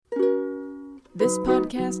This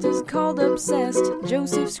podcast is called Obsessed.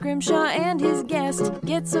 Joseph Scrimshaw and his guest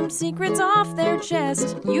get some secrets off their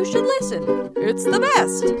chest. You should listen. It's the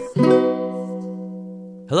best.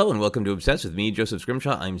 Hello and welcome to Obsessed with me, Joseph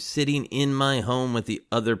Scrimshaw. I'm sitting in my home with the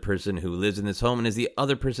other person who lives in this home and is the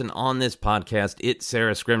other person on this podcast. It's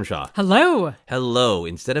Sarah Scrimshaw. Hello. Hello.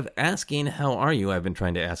 Instead of asking, how are you, I've been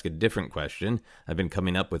trying to ask a different question. I've been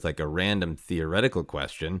coming up with like a random theoretical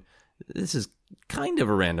question. This is kind of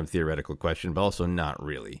a random theoretical question, but also not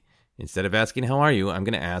really. Instead of asking, how are you, I'm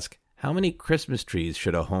going to ask, how many Christmas trees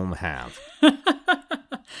should a home have?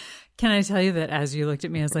 Can I tell you that as you looked at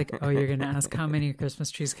me, I was like, oh, you're going to ask how many Christmas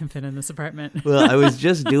trees can fit in this apartment? Well, I was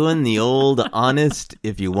just doing the old honest,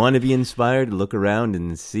 if you want to be inspired, look around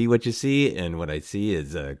and see what you see. And what I see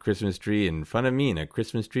is a Christmas tree in front of me and a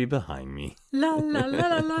Christmas tree behind me. La, la, la,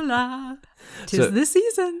 la, la, la. 'Tis the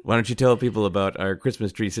season. Why don't you tell people about our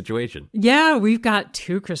Christmas tree situation? Yeah, we've got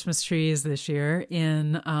 2 Christmas trees this year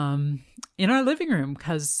in our living room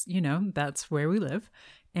because, you know, that's where we live.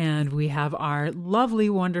 And we have our lovely,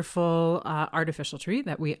 wonderful artificial tree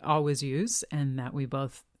that we always use and that we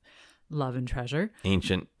both love and treasure.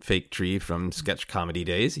 Ancient fake tree from sketch comedy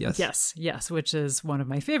days, yes? Yes, which is one of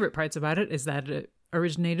my favorite parts about it is that it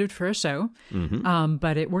originated for a show,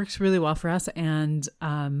 but it works really well for us and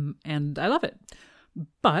I love it.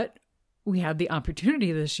 But we had the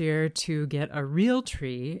opportunity this year to get a real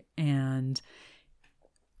tree and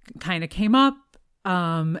kind of came up.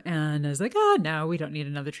 And I was like, no, we don't need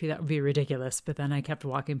another tree. That would be ridiculous. But then I kept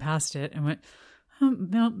walking past it and went,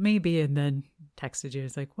 well, maybe. And then texted you.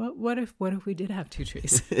 It's like, well, what if we did have 2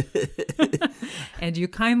 trees? And you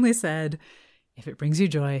kindly said, if it brings you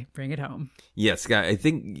joy, bring it home. Yes, Scott, I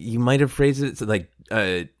think you might have phrased it like,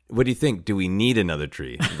 what do you think? Do we need another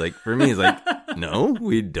tree? Like, for me, it's like, no,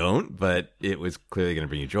 we don't. But it was clearly going to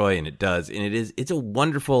bring you joy, and it does. And it's a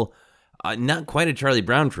wonderful... not quite a Charlie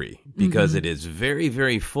Brown tree because it is very,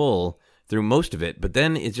 very full through most of it. But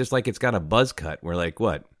then it's just like it's got a buzz cut where like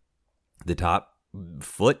what? The top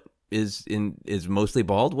foot is mostly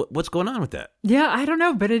bald. What's going on with that? Yeah, I don't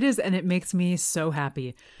know, but it is. And it makes me so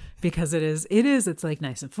happy because it's like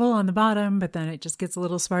nice and full on the bottom, but then it just gets a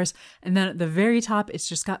little sparse. And then at the very top, it's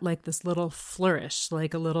just got like this little flourish,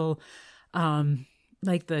 like a little...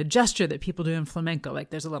 like the gesture that people do in flamenco, like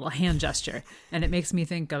there's a little hand gesture. And it makes me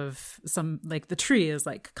think of like the tree is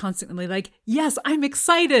like constantly like, yes, I'm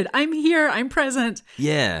excited. I'm here. I'm present.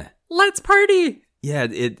 Yeah. Let's party. Yeah.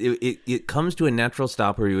 It comes to a natural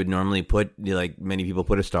stop where you would normally put, like many people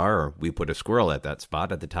put a star or we put a squirrel at that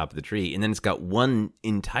spot at the top of the tree. And then it's got one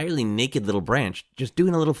entirely naked little branch just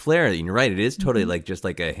doing a little flare. And you're right. It is totally like just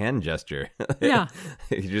like a hand gesture. Yeah.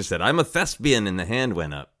 You just said, I'm a thespian, and the hand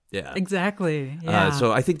went up. Yeah, exactly. Yeah.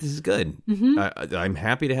 So I think this is good. I'm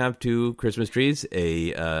happy to have 2 Christmas trees,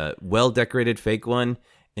 a well-decorated fake one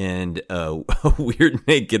and a weird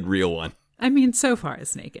naked real one. I mean, so far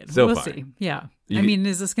it's naked. We'll see. Yeah.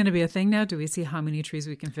 Is this going to be a thing now? Do we see how many trees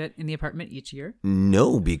we can fit in the apartment each year?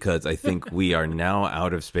 No, because I think we are now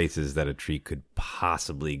out of spaces that a tree could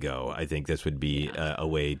possibly go. I think this would be a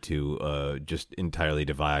way to just entirely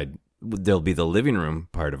divide. There'll be the living room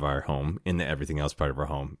part of our home and the everything else part of our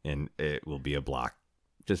home, and it will be a block,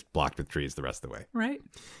 just blocked with trees the rest of the way. Right.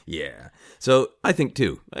 Yeah. So I think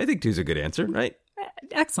 2. I think 2 is a good answer, right?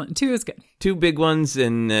 Excellent. 2 is good. 2 big ones,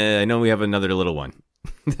 and I know we have another little one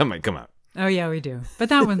that might come out. Oh yeah, we do. But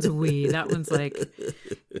that one's wee. That one's like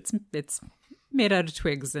it's made out of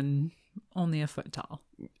twigs and only a foot tall.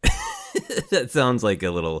 That sounds like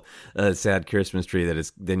a little sad Christmas tree that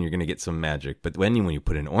is, then you're going to get some magic. But when you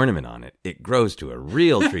put an ornament on it, it grows to a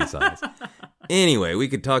real tree size. Anyway, we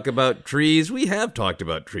could talk about trees. We have talked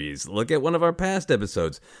about trees. Look at one of our past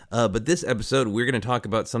episodes. But this episode, we're going to talk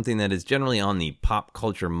about something that is generally on the pop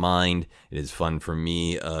culture mind. It is fun for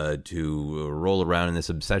me to roll around in this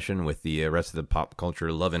obsession with the rest of the pop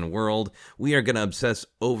culture loving world. We are going to obsess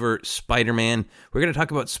over Spider-Man. We're going to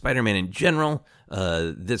talk about Spider-Man in general.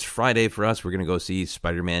 This Friday for us, we're going to go see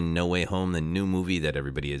Spider-Man No Way Home, the new movie that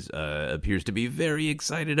everybody appears to be very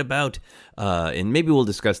excited about. And maybe we'll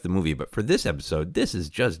discuss the movie, but for this episode, this is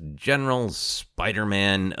just general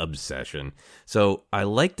Spider-Man obsession. So I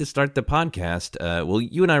like to start the podcast. Well,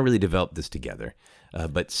 you and I really developed this together,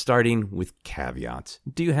 but starting with caveats.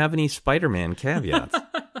 Do you have any Spider-Man caveats?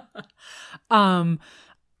 I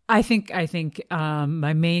think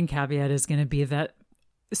my main caveat is going to be that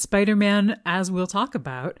Spider-Man, as we'll talk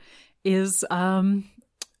about, is I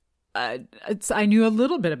knew a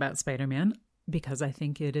little bit about Spider-Man because I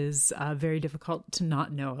think it is very difficult to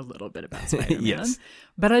not know a little bit about Spider-Man. Yes.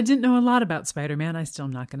 But I didn't know a lot about Spider-Man. I still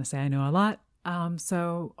am not going to say I know a lot.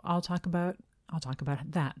 So I'll talk about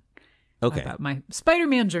that. Okay. about my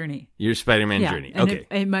Spider-Man journey. Your Spider-Man journey. And Okay.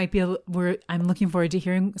 it might be where I'm looking forward to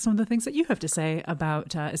hearing some of the things that you have to say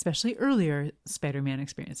about especially earlier Spider-Man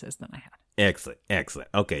experiences than I had. Excellent.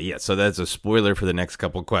 Okay, yeah. So that's a spoiler for the next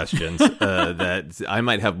couple questions. That I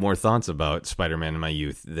might have more thoughts about Spider-Man in my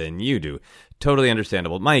youth than you do. Totally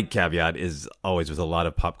understandable. My caveat is always with a lot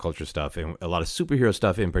of pop culture stuff and a lot of superhero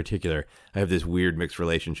stuff in particular. I have this weird mixed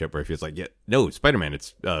relationship where it feels like, yeah, no, Spider-Man,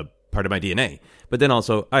 it's part of my DNA. But then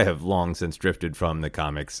also, I have long since drifted from the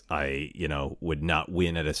comics. I, would not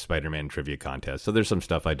win at a Spider-Man trivia contest. So there's some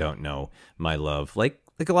stuff I don't know my love. Like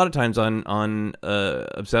a lot of times on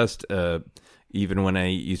Obsessed, even when I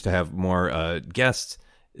used to have more guests,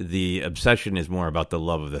 the obsession is more about the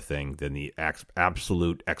love of the thing than the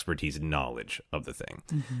absolute expertise and knowledge of the thing.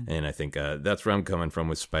 Mm-hmm. And I think that's where I'm coming from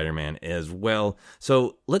with Spider-Man as well.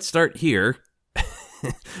 So let's start here.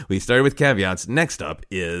 We started with caveats. Next up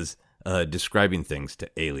is describing things to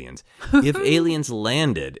aliens. If aliens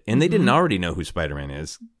landed, and they didn't already know who Spider-Man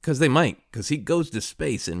is, because they might, because he goes to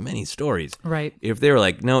space in many stories. Right. If they were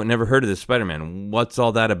like, no, never heard of this Spider-Man, what's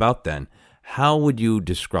all that about then? How would you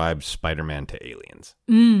describe Spider-Man to aliens?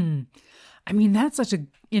 I mean, that's such an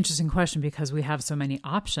interesting question because we have so many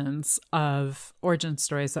options of origin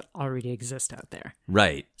stories that already exist out there.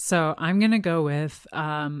 Right. So I'm going to go with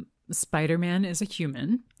Spider-Man is a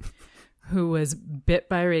human who was bit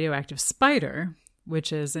by a radioactive spider,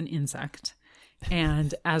 which is an insect.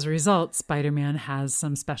 And as a result, Spider-Man has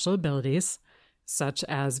some special abilities, such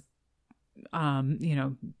as,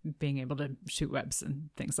 being able to shoot webs and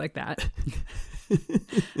things like that.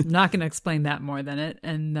 I'm not going to explain that more than it.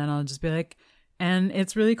 And then I'll just be like, and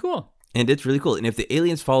it's really cool. And it's really cool. And if the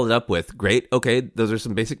aliens followed up with, great, okay, those are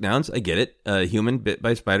some basic nouns. I get it. Human bit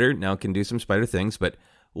by spider now can do some spider things, but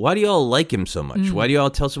why do y'all like him so much? Why do y'all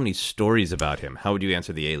tell so many stories about him? How would you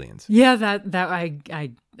answer the aliens? Yeah, that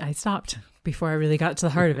I stopped before I really got to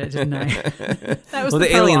the heart of it, didn't I? That was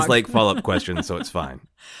the aliens like follow-up questions, so it's fine.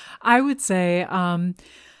 I would say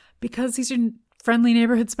because he's your friendly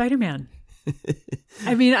neighborhood Spider-Man.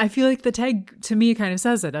 I mean, I feel like the tag to me kind of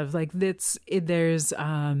says it. Of like there's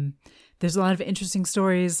a lot of interesting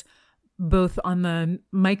stories, both on the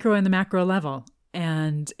micro and the macro level.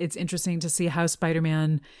 And it's interesting to see how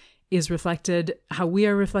Spider-Man is reflected, how we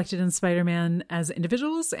are reflected in Spider-Man as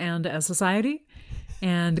individuals and as society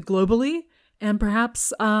and globally. And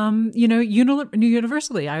perhaps,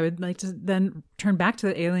 universally. I would like to then turn back to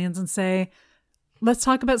the aliens and say, let's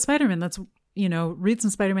talk about Spider-Man. Let's, read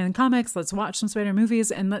some Spider-Man comics. Let's watch some Spider-Man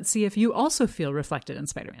movies. And let's see if you also feel reflected in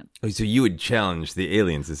Spider-Man. Oh, so you would challenge the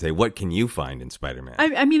aliens to say, what can you find in Spider-Man?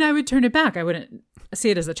 I mean, I would turn it back. I wouldn't see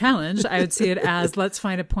it as a challenge. I would see it as let's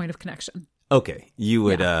find a point of connection. Okay. You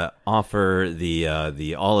would offer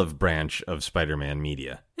the olive branch of Spider-Man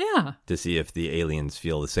media. Yeah. To see if the aliens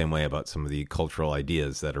feel the same way about some of the cultural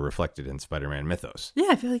ideas that are reflected in Spider-Man mythos. Yeah,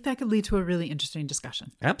 I feel like that could lead to a really interesting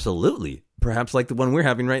discussion. Absolutely. Perhaps like the one we're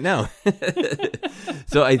having right now.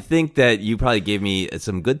 So I think that you probably gave me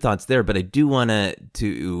some good thoughts there, but I do want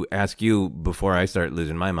to ask you before I start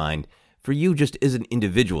losing my mind, for you just as an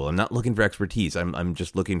individual, I'm not looking for expertise. I'm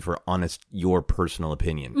just looking for honest, your personal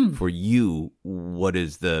opinion. For you, what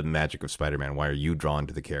is the magic of Spider-Man? Why are you drawn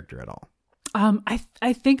to the character at all?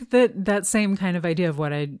 I think that same kind of idea of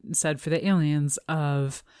what I said for the aliens,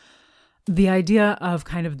 of the idea of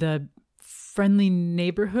kind of the friendly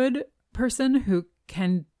neighborhood person who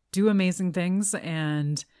can do amazing things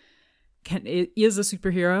and is a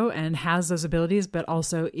superhero and has those abilities, but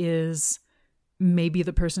also is maybe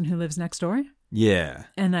the person who lives next door. Yeah.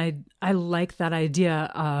 And I like that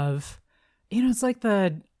idea of, it's like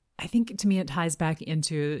I think to me it ties back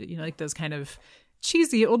into, like those kind of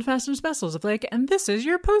cheesy old-fashioned specials of like, and this is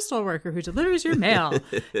your postal worker who delivers your mail.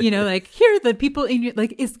 Like here are the people in your,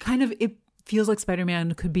 like, it's kind of, it feels like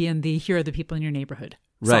Spider-Man could be in the here are the people in your neighborhood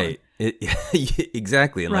song. Right.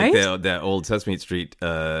 Exactly. And right? like that old Sesame Street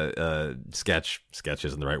sketch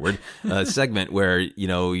isn't the right word, segment where,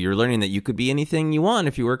 you're learning that you could be anything you want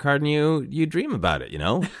if you work hard and you dream about it,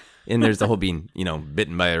 And there's the whole being,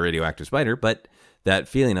 bitten by a radioactive spider, but that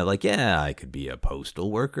feeling of like, yeah, I could be a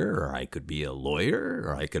postal worker, or I could be a lawyer,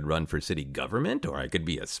 or I could run for city government, or I could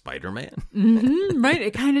be a Spider-Man. Mm-hmm, right.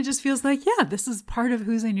 It kind of just feels like, yeah, this is part of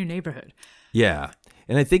who's in your neighborhood. Yeah.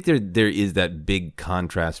 And I think there is that big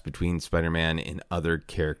contrast between Spider-Man and other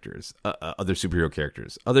characters, other superhero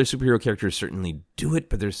characters. Other superhero characters certainly do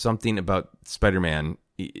it, but there's something about Spider-Man,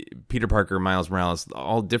 Peter Parker, Miles Morales,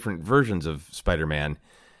 all different versions of Spider-Man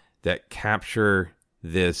that capture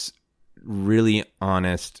this really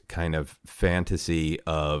honest kind of fantasy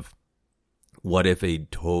of what if a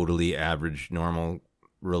totally average, normal,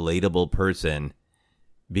 relatable person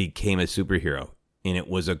became a superhero. And it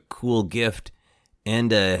was a cool gift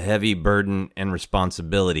and a heavy burden and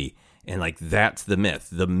responsibility. And like, that's the myth.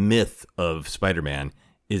 The myth of Spider-Man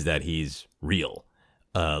is that he's real.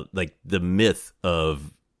 Like, the myth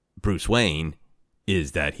of Bruce Wayne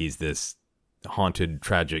is that he's this haunted,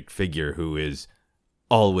 tragic figure who is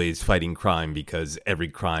always fighting crime because every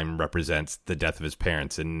crime represents the death of his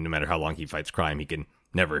parents, and no matter how long he fights crime, he can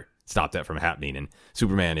never stop that from happening. And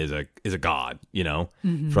Superman is a god, you know,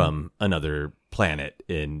 from another planet,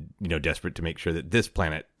 and, you know, desperate to make sure that this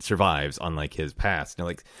planet survives, unlike his past. You know,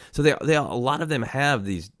 like, so they a lot of them have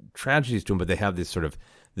these tragedies to them, but they have this sort of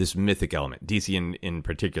this mythic element. DC in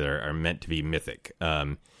particular are meant to be mythic.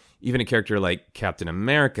 Even a character like Captain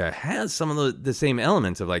America has some of the same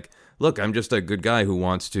elements of like, look, I'm just a good guy who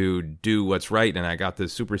wants to do what's right, and I got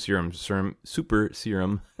this super soldier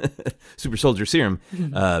serum,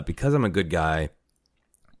 because I'm a good guy.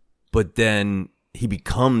 But then he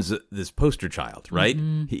becomes this poster child, right?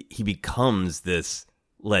 He becomes this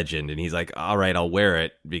legend, and he's like, all right, I'll wear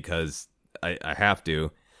it because I have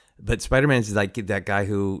to. But Spider-Man is like that guy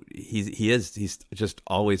who he's just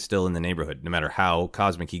always still in the neighborhood. No matter how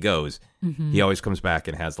cosmic he goes, he always comes back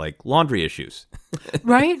and has like laundry issues.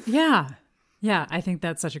 Right? Yeah. Yeah, I think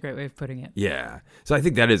that's such a great way of putting it. Yeah. So I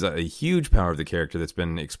think that is a huge power of the character that's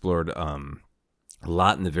been explored a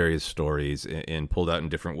lot in the various stories and pulled out in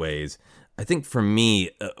different ways. I think for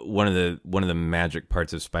me, one of the magic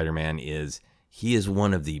parts of Spider-Man is he is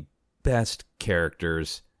one of the best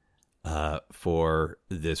characters for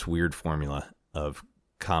this weird formula of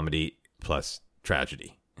comedy plus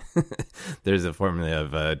tragedy. There's a formula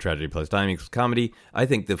of tragedy plus time equals comedy. I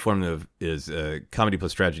think the formula is comedy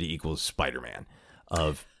plus tragedy equals Spider-Man.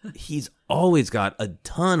 He's always got a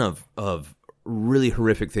ton of really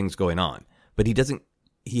horrific things going on, but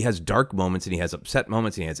he has dark moments, and he has upset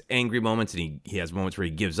moments, and he has angry moments, and he has moments where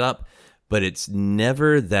he gives up. But it's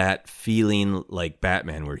never that feeling like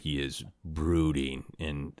Batman where he is brooding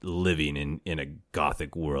and living in a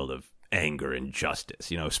gothic world of anger and justice.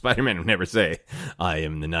 You know, Spider-Man would never say, I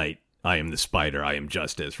am the night, I am the spider, I am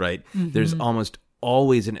justice, right? There's almost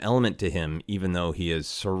always an element to him, even though he is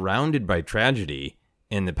surrounded by tragedy,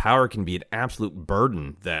 and the power can be an absolute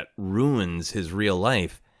burden that ruins his real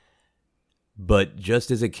life. But just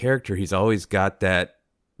as a character, he's always got that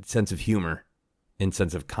sense of humor and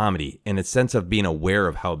sense of comedy, and a sense of being aware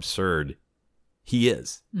of how absurd he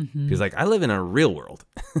is. He's like, I live in a real world.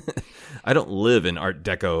 I don't live in Art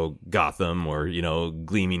Deco Gotham or, you know,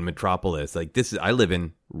 gleaming metropolis. Like, I live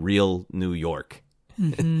in real New York.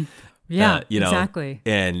 Yeah, you know, exactly.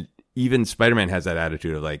 And even Spider-Man has that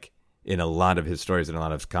attitude of like, in a lot of his stories and a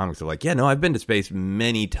lot of his comics, of like, yeah, no, I've been to space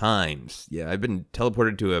many times. Yeah, I've been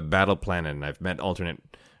teleported to a battle planet, and I've met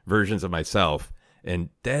alternate versions of myself. And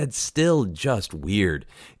that's still just weird.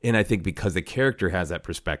 And I think because the character has that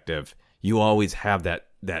perspective, you always have that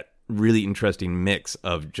really interesting mix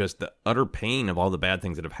of just the utter pain of all the bad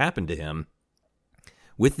things that have happened to him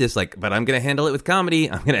with this, like, but I'm going to handle it with comedy.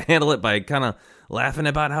 I'm going to handle it by kind of laughing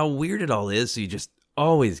about how weird it all is. So you just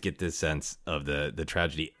always get this sense of the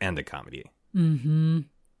tragedy and the comedy.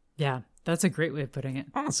 Yeah, that's a great way of putting it.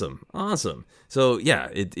 Awesome. So yeah,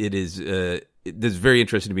 it is... it's very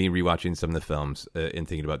interesting to me rewatching some of the films and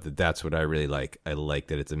thinking about that. That's what I really like. I like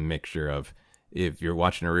that it's a mixture of, if you're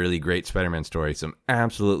watching a really great Spider-Man story, some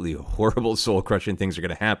absolutely horrible, soul-crushing things are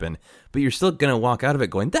going to happen, but you're still going to walk out of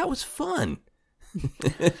it going, that was fun.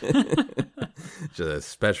 Just a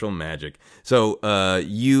special magic. So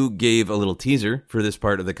you gave a little teaser for this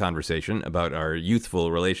part of the conversation about our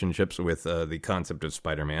youthful relationships with the concept of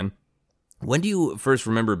Spider-Man. When do you first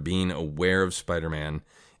remember being aware of Spider-Man,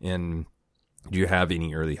 and do you have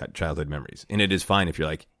any early childhood memories? And it is fine if you're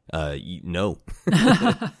like, no.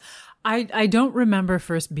 I don't remember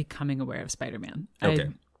first becoming aware of Spider-Man. Okay.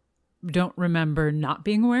 I don't remember not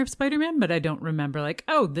being aware of Spider-Man, but I don't remember like,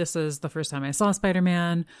 oh, this is the first time I saw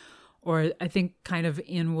Spider-Man. Or I think kind of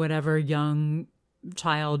in whatever young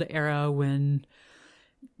child era when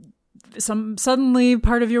suddenly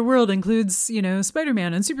part of your world includes, you know,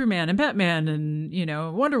 Spider-Man and Superman and Batman and, you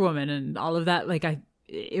know, Wonder Woman and all of that. Like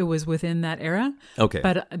it was within that era. Okay.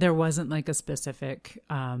 But there wasn't like a specific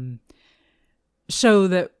show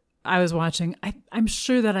that I was watching. I'm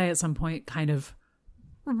sure that I at some point kind of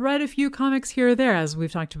read a few comics here or there, as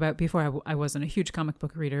we've talked about before. I wasn't a huge comic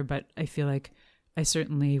book reader, but I feel like I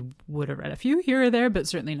certainly would have read a few here or there, but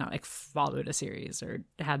certainly not like followed a series or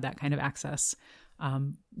had that kind of access.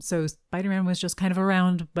 So Spider-Man was just kind of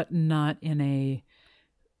around, but not in a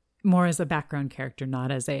more as a background character,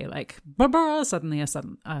 not as a suddenly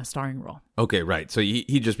a starring role. Okay, right. So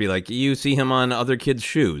he'd just be like, you see him on other kids'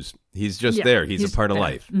 shoes. He's just there. He's a part of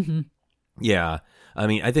life. Mm-hmm. Yeah. I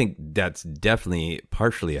mean, I think that's definitely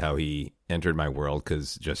partially how he entered my world,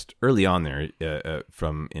 because just early on there,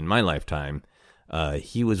 from in my lifetime,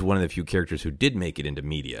 he was one of the few characters who did make it into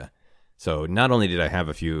media. So not only did I have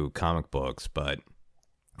a few comic books, but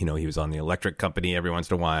he was on the Electric Company every once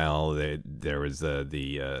in a while. There was the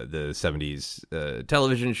 70s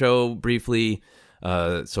television show briefly.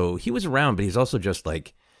 So he was around, but he's also just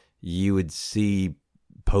like, you would see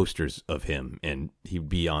posters of him and he'd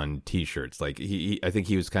be on T-shirts. Like I think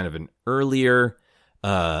he was kind of an earlier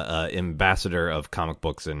ambassador of comic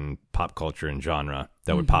books and pop culture and genre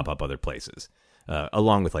that would pop up other places,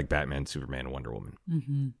 along with like Batman, Superman, and Wonder Woman.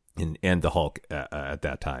 Mm-hmm. And the Hulk at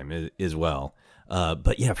that time as well.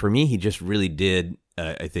 But yeah, for me, he just really did,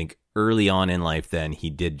 I think early on in life then, he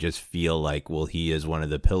did just feel like, well, he is one of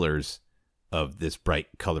the pillars of this bright,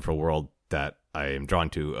 colorful world that I am drawn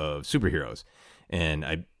to of superheroes. And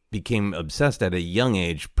I became obsessed at a young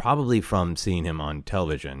age, probably from seeing him on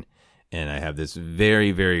television. And I have this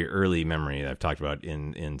very, very early memory that I've talked about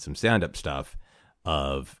in some stand-up stuff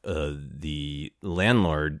of the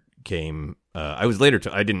landlord came. I was later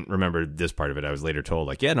I didn't remember this part of it. I was later told,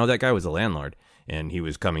 like, yeah, no, that guy was a landlord, and he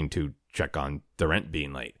was coming to check on the rent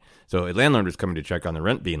being late. So a landlord was coming to check on the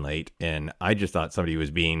rent being late, and I just thought somebody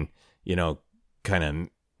was being, kind of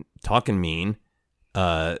talking mean.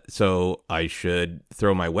 So I should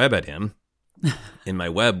throw my web at him. And my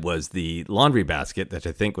web was the laundry basket that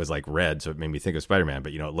I think was like red, so it made me think of Spider-Man,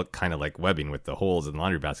 but it looked kind of like webbing with the holes in the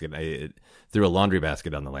laundry basket. I threw a laundry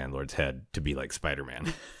basket on the landlord's head to be like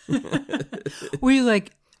Spider-Man. Were you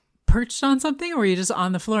like perched on something, or were you just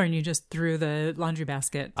on the floor and you just threw the laundry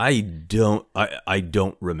basket? I don't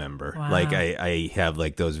remember. Wow. Like I have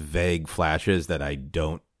like those vague flashes that I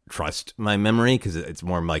don't trust my memory, because it's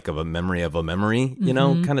more like of a memory,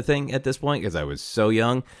 kind of thing at this point, because I was so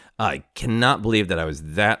young. I cannot believe that I was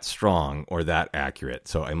that strong or that accurate.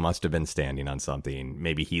 So I must have been standing on something.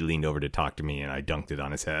 Maybe he leaned over to talk to me and I dunked it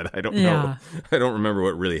on his head. I don't know. I don't remember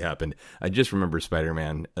what really happened. I just remember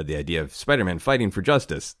Spider-Man, the idea of Spider-Man fighting for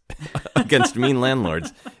justice against mean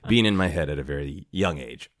landlords being in my head at a very young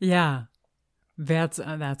age. Yeah. That's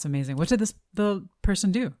amazing. What did the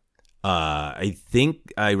person do? I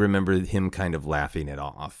think I remember him kind of laughing it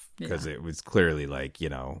off, because it was clearly like,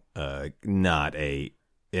 not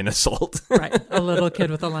an assault. Right. A little kid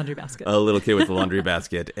with a laundry basket. A little kid with a laundry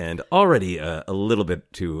basket, and already a little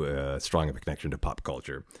bit too strong of a connection to pop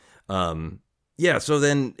culture. So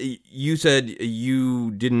then you said you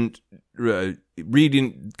didn't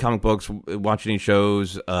read comic books, watch any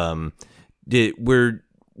shows. Were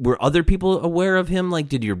other people aware of him? Like,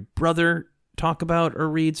 did your brother talk about or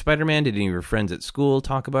read Spider-Man? Did any of your friends at school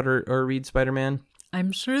talk about or read Spider-Man?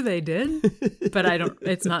 I'm sure they did, but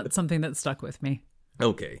it's not something that stuck with me.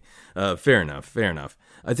 Okay. Fair enough.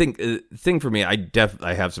 I think thing for me, I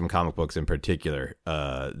have some comic books in particular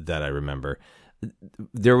that I remember.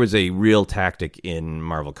 There was a real tactic in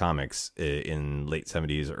Marvel Comics in late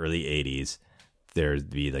 70s, early 80s. There'd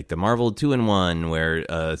be like the Marvel 2-in-1,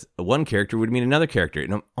 where one character would meet another character.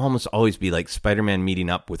 And it'd almost always be like Spider-Man meeting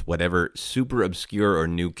up with whatever super obscure or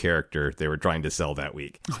new character they were trying to sell that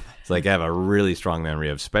week. It's like I have a really strong memory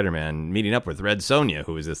of Spider-Man meeting up with Red Sonja,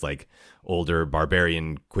 who was this like older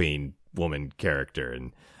barbarian queen woman character,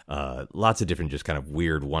 and lots of different just kind of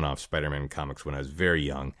weird one-off Spider-Man comics when I was very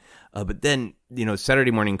young. But then,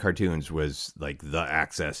 Saturday morning cartoons was like the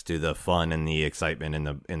access to the fun and the excitement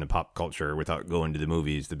in the pop culture without going to the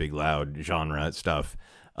movies, the big loud genre stuff.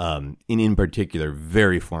 In particular,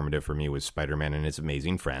 very formative for me was Spider-Man and His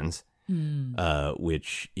Amazing Friends,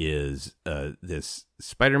 which is this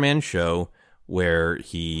Spider-Man show where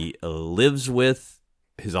he lives with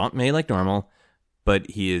his Aunt May like normal, but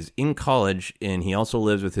he is in college, and he also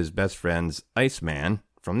lives with his best friends, Iceman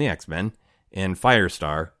from the X-Men and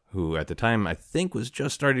Firestar, who at the time I think was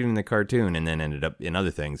just starting in the cartoon and then ended up in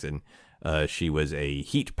other things. And she was a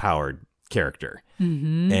heat-powered character.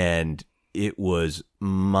 Mm-hmm. And it was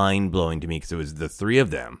mind-blowing to me, because it was the three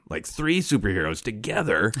of them, like three superheroes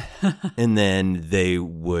together. And then they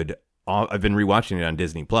would, I've been rewatching it on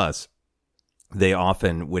Disney Plus. They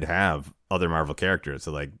often would have other Marvel characters.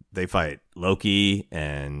 So like they fight Loki,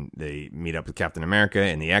 and they meet up with Captain America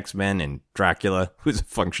and the X-Men and Dracula, who's a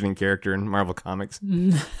functioning character in Marvel Comics.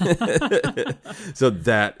 So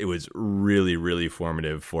it was really, really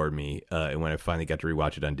formative for me. And when I finally got to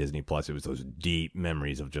rewatch it on Disney Plus, it was those deep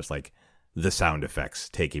memories of just like the sound effects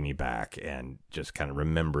taking me back, and just kind of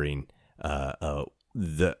remembering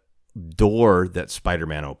the door that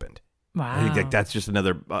Spider-Man opened. Wow. I think that's just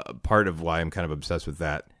another part of why I'm kind of obsessed with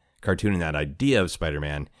that cartoon and that idea of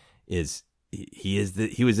Spider-Man is he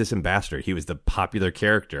was this ambassador. He was the popular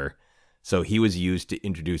character. So he was used to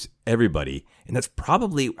introduce everybody. And that's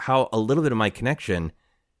probably how a little bit of my connection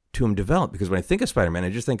to him developed. Because when I think of Spider-Man, I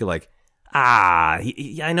just think of like,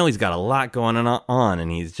 I know he's got a lot going on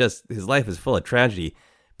and his life is full of tragedy,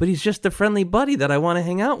 but he's just the friendly buddy that I want to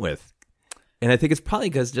hang out with. And I think it's probably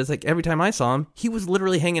because just like every time I saw him, he was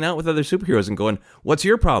literally hanging out with other superheroes and going, "What's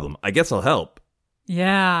your problem? I guess I'll help."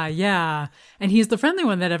 Yeah. And he's the friendly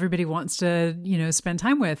one that everybody wants to, spend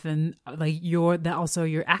time with. And like also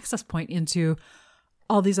your access point into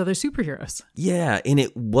all these other superheroes. Yeah. And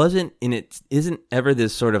it isn't ever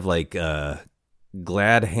this sort of like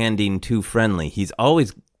glad handing too friendly. He's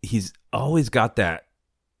always got that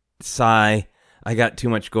sigh. I got too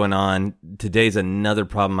much going on. Today's another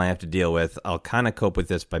problem I have to deal with. I'll kind of cope with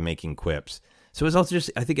this by making quips. So it was also just,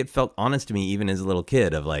 I think it felt honest to me even as a little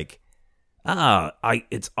kid of like,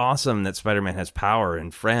 it's awesome that Spider-Man has power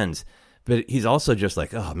and friends, but he's also just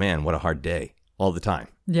like, oh man, what a hard day all the time.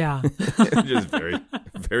 Yeah. Just very,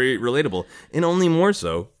 very relatable, and only more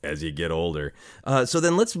so as you get older. So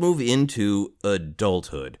then let's move into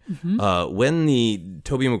adulthood. Mm-hmm. When the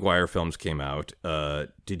Tobey Maguire films came out,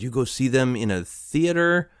 did you go see them in a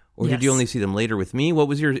theater, or Yes. did you only see them later with me? What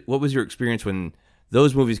was your experience when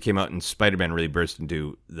those movies came out and Spider-Man really burst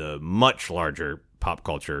into the much larger pop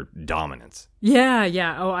culture dominance?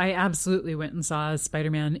 Yeah. Oh, I absolutely went and saw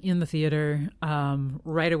Spider-Man in the theater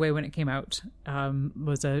right away when it came out.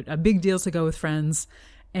 Was a big deal to go with friends.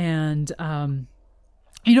 And, I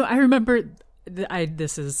remember,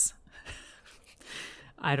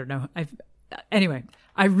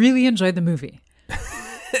 I really enjoyed the movie.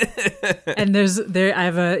 And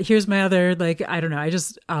here's my other, like, I don't know. I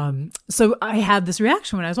just, so I had this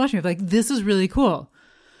reaction when I was watching it, like, this is really cool.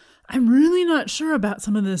 I'm really not sure about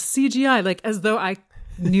some of the CGI, like as though I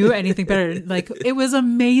knew anything better. Like it was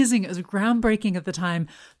amazing. It was groundbreaking at the time.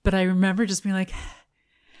 But I remember just being like,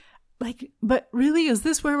 but really, is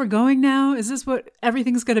this where we're going now? Is this what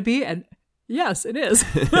everything's going to be? And yes, it is.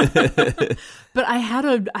 But I'm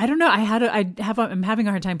having a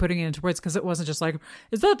hard time putting it into words because it wasn't just like,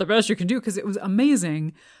 is that the best you can do? Because it was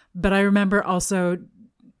amazing. But I remember also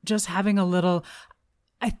just having a little,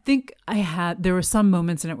 I think there were some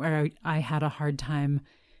moments in it where I had a hard time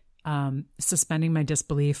suspending my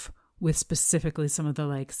disbelief with specifically some of the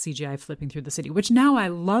like CGI flipping through the city, which now I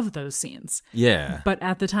love those scenes. Yeah. But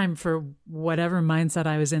at the time, for whatever mindset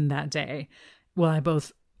I was in that day, I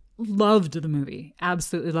both loved the movie,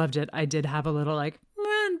 absolutely loved it. I did have a little like,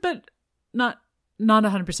 but not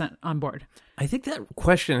 100% on board. I think that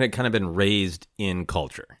question had kind of been raised in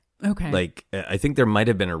culture. Okay. Like, I think there might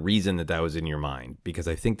have been a reason that was in your mind, because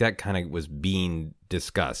I think that kind of was being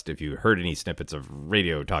discussed if you heard any snippets of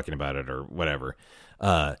radio talking about it or whatever.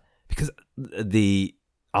 Because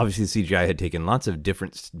obviously CGI had taken lots of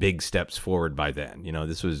different big steps forward by then.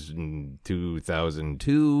 This was in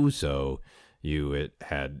 2002, so it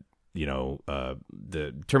had,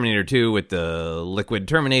 the Terminator 2 with the liquid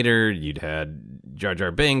Terminator. You'd had Jar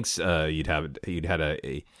Jar Binks. You'd had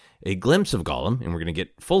a glimpse of Gollum, and we're going to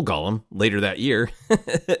get full Gollum later that year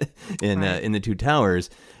in the Two Towers.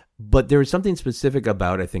 But there was something specific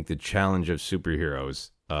about, I think, the challenge of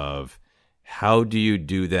superheroes, of how do you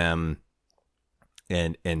do them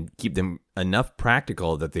and keep them enough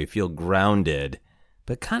practical that they feel grounded,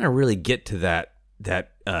 but kind of really get to that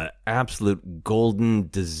absolute golden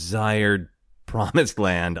desired promised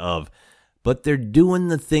land of, but they're doing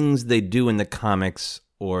the things they do in the comics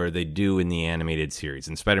or they do in the animated series,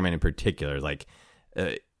 and Spider-Man in particular. Like,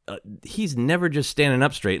 he's never just standing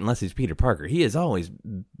up straight unless he's Peter Parker. He is always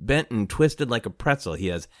bent and twisted like a pretzel. He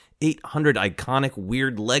has 800 iconic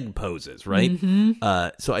weird leg poses, right? Mm-hmm.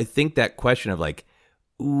 So I think that question of like,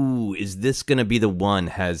 ooh, is this going to be the one?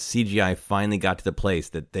 Has CGI finally got to the place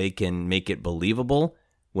that they can make it believable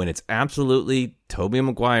when it's absolutely Tobey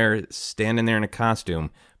Maguire standing there in a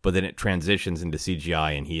costume, but then it transitions into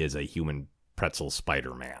CGI and he is a human pretzel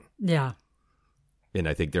Spider-Man? Yeah. And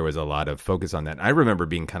I think there was a lot of focus on that. I remember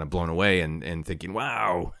being kind of blown away and thinking,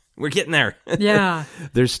 wow, we're getting there. Yeah.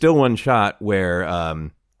 There's still one shot where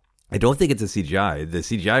I don't think it's a CGI. The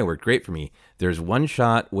CGI worked great for me. There's one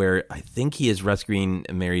shot where I think he is rescuing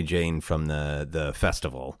Mary Jane from the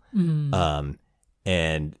festival. Mm.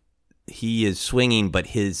 And he is swinging, but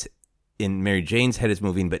Mary Jane's head is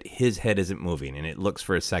moving, but his head isn't moving. And it looks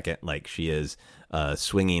for a second like she is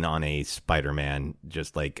swinging on a Spider-Man,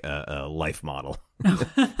 just like a life model.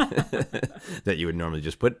 that you would normally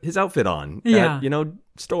just put his outfit on Yeah. at,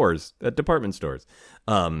 stores, at department stores.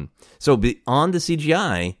 So beyond the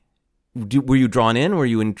CGI, were you drawn in? Were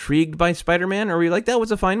you intrigued by Spider-Man? Or were you like, that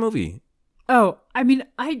was a fine movie? Oh, I mean,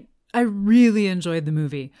 I really enjoyed the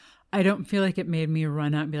movie. I don't feel like it made me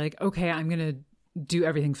run out and be like, okay, I'm going to do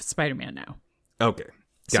everything for Spider-Man now. Okay.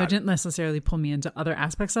 So Got it didn't necessarily pull me into other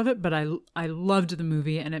aspects of it, but I loved the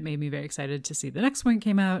movie, and it made me very excited to see the next one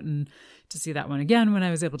came out and to see that one again when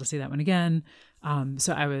I was able to see that one again.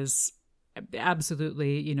 So I was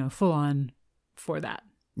absolutely, full on for that.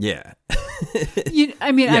 Yeah.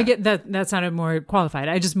 I get that sounded more qualified.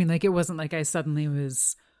 I just mean like it wasn't like I suddenly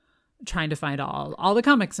was trying to find all the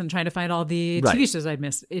comics and trying to find all the Right. TV shows I'd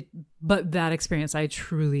missed. But that experience I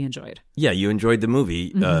truly enjoyed. Yeah, you enjoyed the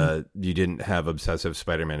movie. You didn't have obsessive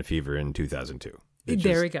Spider-Man fever in 2002.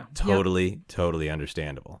 There we go. Totally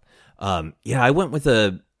understandable. I went with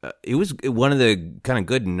it was one of the kind of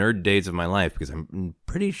good nerd days of my life because I'm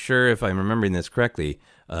pretty sure, if I'm remembering this correctly,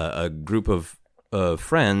 a group of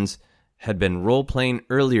friends had been role-playing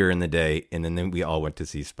earlier in the day, and then we all went to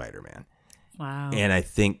see Spider-Man. Wow. And I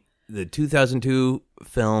think the 2002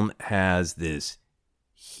 film has this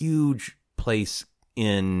huge place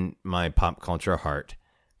in my pop culture heart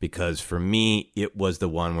because for me, it was the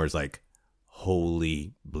one where it's like,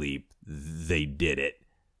 holy bleep, they did it.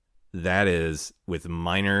 That is, with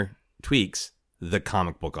minor tweaks, the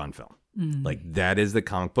comic book on film. Like, that is the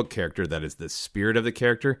comic book character. That is the spirit of the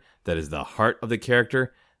character. That is the heart of the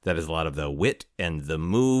character. That is a lot of the wit and the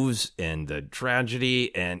moves and the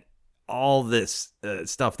tragedy and all this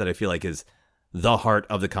stuff that I feel like is the heart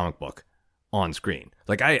of the comic book on screen.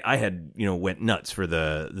 Like I had, went nuts for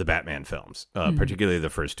the Batman films, particularly the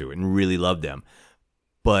first two, and really loved them.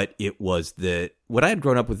 But it was what I had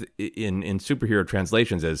grown up with in superhero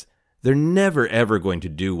translations is they're never, ever going to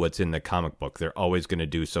do what's in the comic book. They're always going to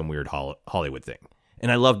do some weird Hollywood thing.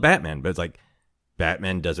 And I love Batman, but it's like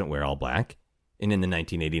Batman doesn't wear all black. And in the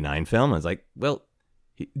 1989 film, I was like, well,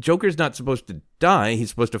 Joker's not supposed to die. He's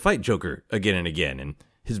supposed to fight Joker again and again. And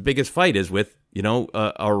his biggest fight is with,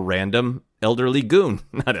 a random elderly goon.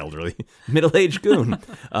 Not elderly, middle-aged goon.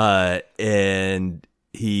 And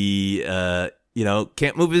he,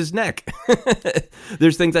 can't move his neck.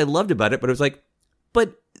 There's things I loved about it, but it was like,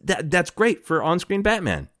 but that's great for on-screen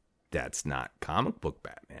Batman. That's not comic book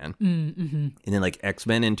Batman. Mm-hmm. And then like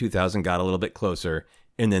X-Men in 2000 got a little bit closer.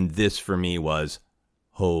 And then this for me was,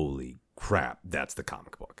 holy crap, that's the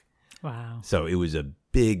comic book. Wow. So it was a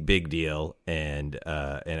big deal, and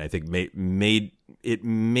I think made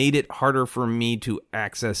it harder for me to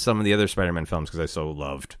access some of the other Spider-Man films because I so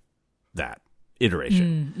loved that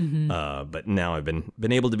iteration. But now I've been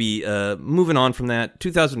able to be moving on from that.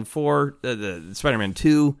 2004, the Spider-Man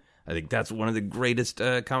 2, I think that's one of the greatest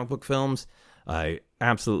comic book films. I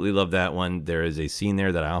absolutely love that one. There is a scene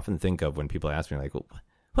there that I often think of when people ask me, like, well,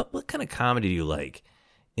 what kind of comedy do you like?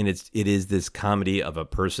 And it is this comedy of a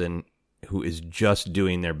person who is just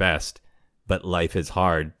doing their best, but life is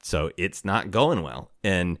hard, so it's not going well.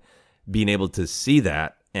 And being able to see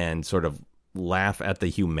that and sort of laugh at the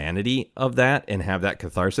humanity of that and have that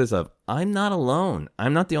catharsis of, I'm not alone.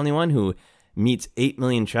 I'm not the only one who meets 8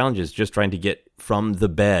 million challenges just trying to get from the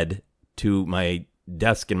bed to my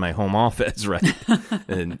desk in my home office, right?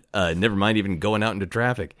 And never mind even going out into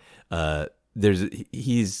traffic.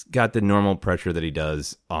 He's got the normal pressure that he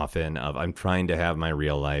does often of, I'm trying to have my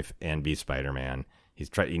real life and be Spider-Man.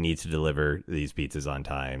 He needs to deliver these pizzas on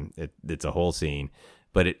time. It's a whole scene,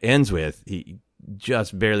 but it ends with he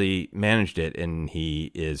just barely managed it, and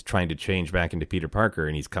he is trying to change back into Peter Parker,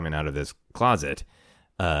 and he's coming out of this closet,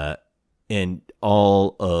 and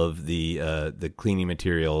all of the cleaning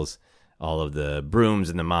materials, all of the brooms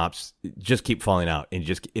and the mops just keep falling out, and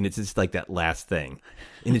it's just like that last thing,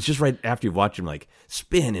 and it's just right after you watch him like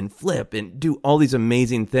spin and flip and do all these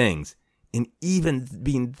amazing things, and even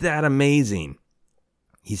being that amazing,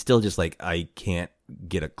 he's still just like, I can't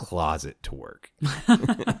get a closet to work.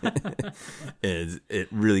 It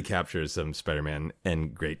really captures some Spider-Man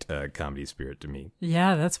and great comedy spirit to me.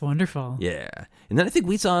 Yeah, that's wonderful. Yeah. And then I think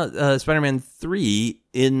we saw Spider-Man 3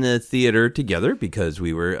 in the theater together because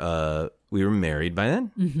we were married by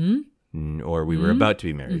then. Mm-hmm. Or we were about to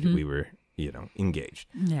be married. Mm-hmm. We were, engaged.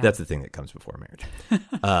 Yeah. That's the thing that comes before marriage.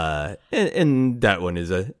 And that one is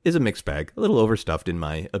a mixed bag, a little overstuffed in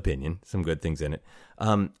my opinion. Some good things in it.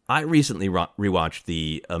 I recently rewatched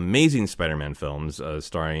the Amazing Spider-Man films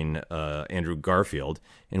starring Andrew Garfield,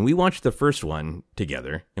 and we watched the first one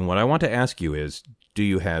together. And what I want to ask you is, do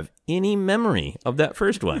you have any memory of that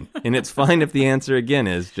first one? And it's fine if the answer again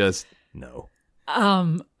is just no.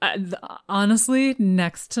 Honestly,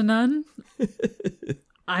 next to none.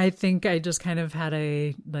 I think I just kind of had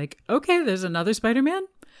a like, okay, there's another Spider-Man.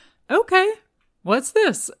 Okay, what's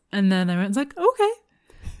this? And then I was like, okay,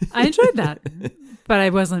 I enjoyed that. But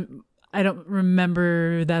I don't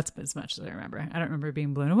remember that's as much as I remember. I don't remember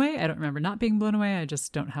being blown away. I don't remember not being blown away. I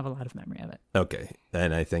just don't have a lot of memory of it. Okay.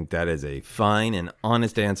 And I think that is a fine and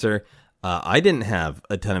honest answer. I didn't have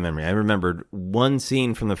a ton of memory. I remembered one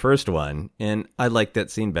scene from the first one, and I liked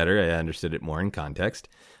that scene better. I understood it more in context.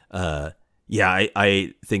 I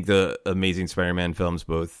think the Amazing Spider-Man films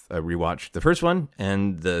both rewatched the first one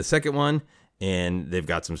and the second one, and they've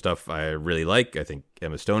got some stuff I really like. I think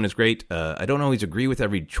Emma Stone is great. I don't always agree with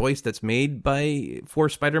every choice that's made for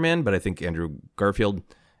Spider-Man, but I think Andrew Garfield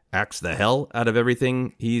acts the hell out of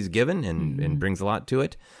everything he's given and brings a lot to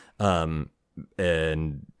it.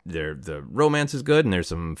 And the romance is good, and there's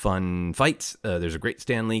some fun fights. There's a great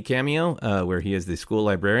Stan Lee cameo where he is the school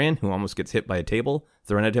librarian who almost gets hit by a table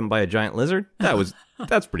thrown at him by a giant lizard.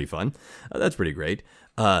 That's pretty fun. That's pretty great.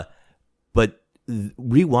 But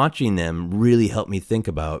rewatching them really helped me think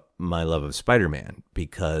about my love of Spider-Man,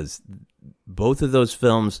 because both of those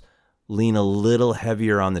films lean a little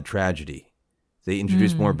heavier on the tragedy. They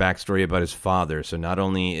introduce more backstory about his father. So not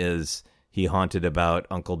only is he haunted about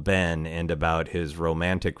Uncle Ben and about his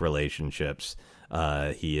romantic relationships,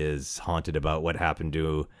 he is haunted about what happened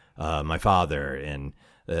to my father. And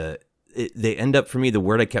they end up, for me, the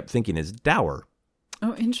word I kept thinking is dour.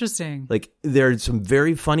 Oh, interesting. Like, there are some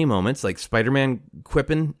very funny moments, like Spider-Man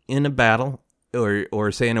quipping in a battle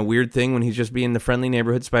or saying a weird thing when he's just being the friendly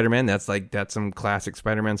neighborhood Spider-Man. That's some classic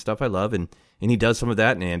Spider-Man stuff I love. And he does some of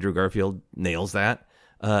that, and Andrew Garfield nails that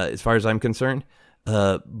as far as I'm concerned.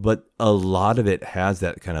 But a lot of it has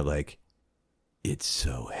that kind of like, it's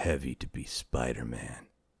so heavy to be Spider-Man.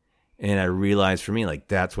 And I realized for me, like,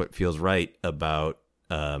 that's what feels right about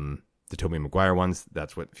the Tobey Maguire ones.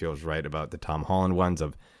 That's what feels right about the Tom Holland ones.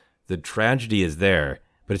 Of the tragedy is there,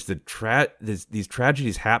 but it's these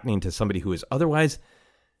tragedies happening to somebody who is otherwise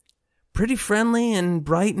pretty friendly and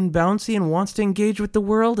bright and bouncy and wants to engage with the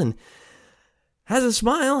world and has a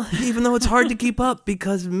smile, even though it's hard to keep up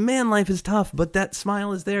because, man, life is tough. But that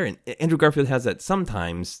smile is there. And Andrew Garfield has that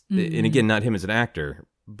sometimes. And again, not him as an actor,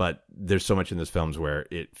 but there's so much in those films where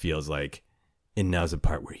it feels like, and now's the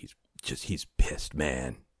part where he's pissed,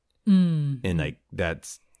 man. And like,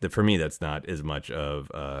 for me, that's not as much of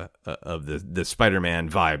the Spider-Man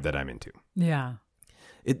vibe that I'm into. Yeah.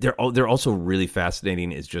 They're also really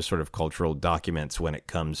fascinating as just sort of cultural documents when it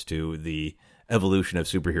comes to the evolution of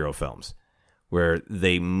superhero films, where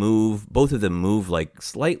both of them move like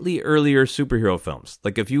slightly earlier superhero films.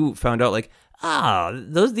 Like, if you found out like,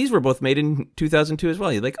 these were both made in 2002 as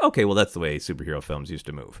well, you're like, okay, well, that's the way superhero films used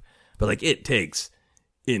to move. But like, it takes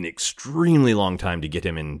an extremely long time to get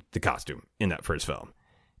him in the costume in that first film.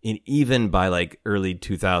 And even by like early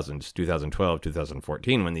 2000s, 2012,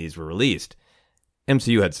 2014, when these were released,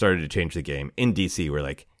 MCU had started to change the game. In DC, we're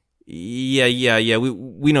like, yeah,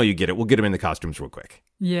 we know you get it. We'll get him in the costumes real quick.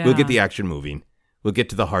 Yeah. We'll get the action moving. We'll get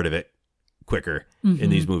to the heart of it quicker.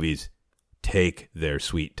 And these movies take their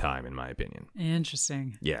sweet time, in my opinion.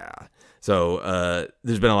 Interesting. Yeah. So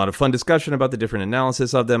there's been a lot of fun discussion about the different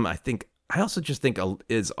analysis of them. I also just think,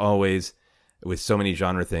 is always, with so many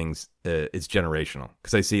genre things, it's generational.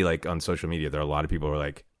 Because I see, like, on social media, there are a lot of people who are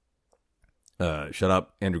like, shut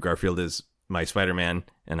up, Andrew Garfield is my Spider-Man.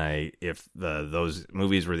 And if those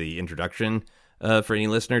movies were the introduction for any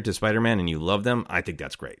listener to Spider-Man and you love them, I think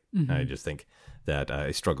that's great. I just think that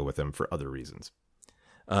I struggle with them for other reasons.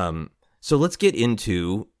 So let's get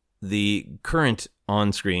into the current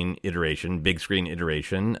on-screen iteration, big screen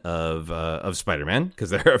iteration of Spider-Man, because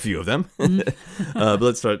there are a few of them. But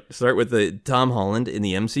let's start with the Tom Holland in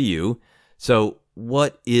the MCU. So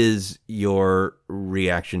what is your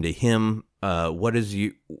reaction to him? What is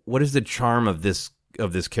the charm of this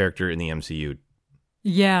character in the MCU?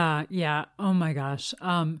 Yeah. Oh my gosh.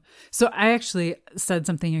 So I actually said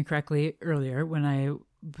something incorrectly earlier when I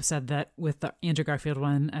said that with the Andrew Garfield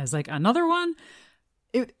one as like another one.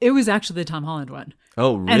 It was actually the Tom Holland one.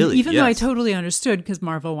 Oh, really? And even though I totally understood, because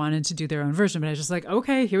Marvel wanted to do their own version, but I was just like,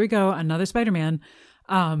 okay, here we go, another Spider-Man.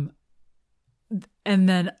 And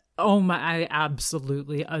then, I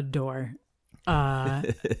absolutely adore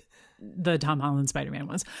the Tom Holland Spider-Man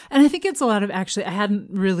ones. And I think it's a lot of, actually, I hadn't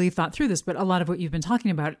really thought through this, but a lot of what you've been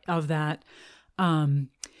talking about of that,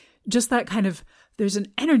 just that kind of, there's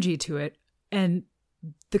an energy to it. And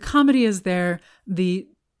the comedy is there, the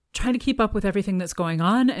trying to keep up with everything that's going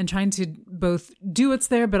on and trying to both do what's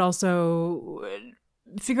there, but also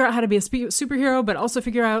figure out how to be a superhero, but also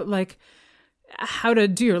figure out like how to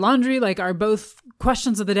do your laundry, like are both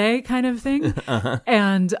questions of the day kind of thing.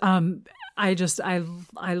 And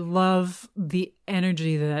I love the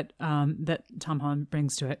energy that that Tom Holland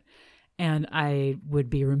brings to it. And I would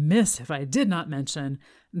be remiss if I did not mention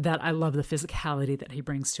that I love the physicality that he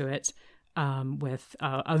brings to it, with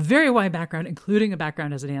a very wide background, including a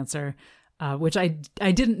background as a dancer, which I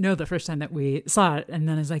didn't know the first time that we saw it. And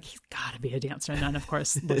then I was like, he's got to be a dancer. And then, of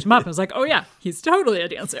course, looked him up and was like, oh, yeah, he's totally a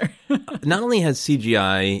dancer. Not only has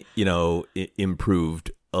CGI,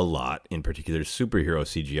 improved a lot, in particular superhero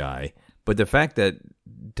CGI, but the fact that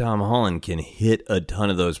Tom Holland can hit a ton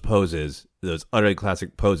of those poses, those utterly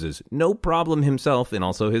classic poses, no problem himself, and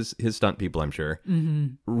also his stunt people, I'm sure,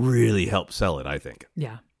 really help sell it, I think.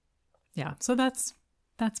 Yeah. Yeah. So that's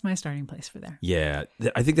my starting place for there. Yeah.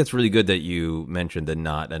 I think that's really good that you mentioned the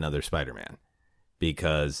not another Spider-Man,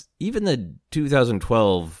 because even the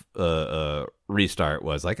 2012 restart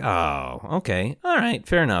was like, oh, okay, all right,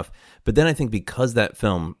 fair enough. But then I think because that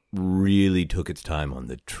film really took its time on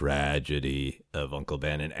the tragedy of Uncle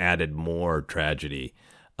Ben and added more tragedy,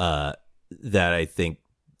 that I think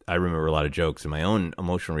I remember a lot of jokes and my own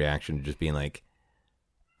emotional reaction to just being like,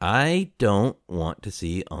 I don't want to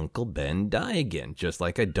see Uncle Ben die again, just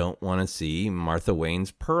like I don't want to see Martha Wayne's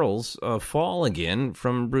pearls fall again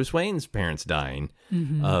from Bruce Wayne's parents dying.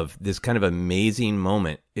 Of this kind of amazing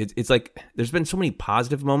moment. It's like there's been so many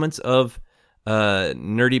positive moments of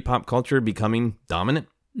nerdy pop culture becoming dominant.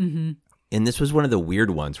 And this was one of the weird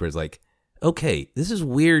ones where it's like, okay, this is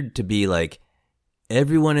weird to be like,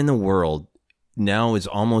 everyone in the world now is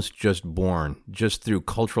almost just born just through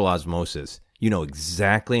cultural osmosis. You know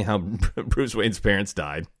exactly how Bruce Wayne's parents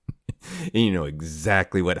died. And you know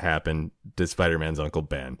exactly what happened to Spider-Man's Uncle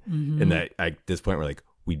Ben. And that at this point, we're like,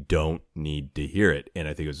 we don't need to hear it. And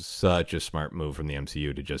I think it was such a smart move from the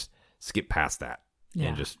MCU to just skip past that. Yeah.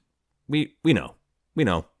 And just, we know.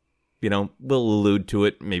 We'll allude to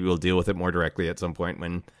it. Maybe we'll deal with it more directly at some point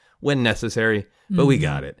when necessary. But we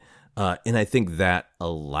got it. And I think that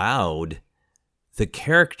allowed the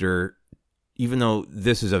character, even though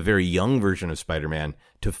this is a very young version of Spider-Man,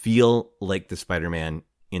 to feel like the Spider-Man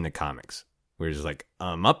in the comics. Where he's just like,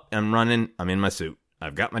 I'm up, I'm running, I'm in my suit.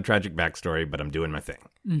 I've got my tragic backstory, but I'm doing my thing.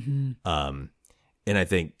 And I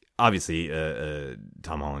think, obviously,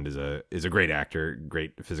 Tom Holland is a great actor,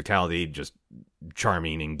 great physicality, just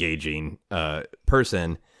charming, engaging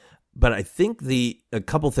person. But I think a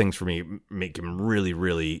couple things for me make him really,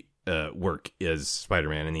 really work as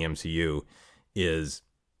Spider-Man in the MCU is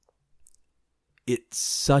it's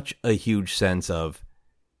such a huge sense of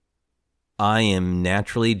I am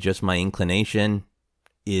naturally, just my inclination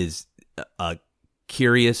is a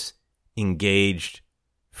curious, engaged,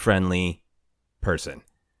 friendly person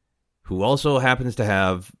who also happens to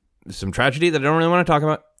have some tragedy that I don't really want to talk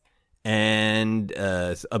about, and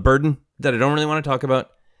a burden that I don't really want to talk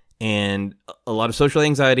about, and a lot of social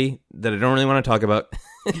anxiety that I don't really want to talk about.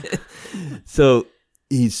 So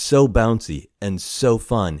he's so bouncy and so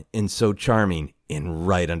fun and so charming, and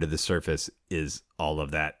right under the surface is all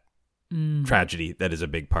of that tragedy that is a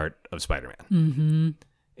big part of Spider-Man.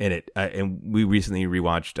 And we recently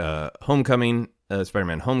rewatched Homecoming,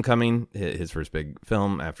 Spider-Man Homecoming, his first big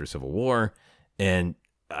film after Civil War, and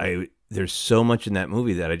there's so much in that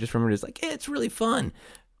movie that I just remember it's like, hey, it's really fun.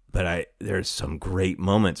 But there's some great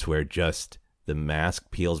moments where just the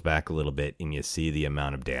mask peels back a little bit and you see the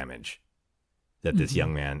amount of damage that this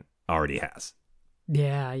young man already has.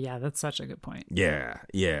 Yeah, that's such a good point.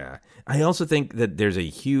 Yeah. I also think that there's a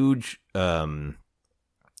huge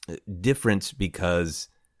difference because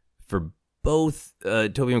for both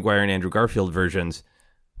Tobey Maguire and Andrew Garfield versions,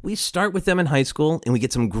 we start with them in high school and we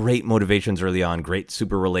get some great motivations early on, great,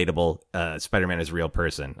 super relatable Spider-Man as a real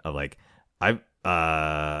person of like, I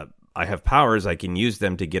have powers, I can use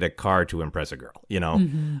them to get a car to impress a girl,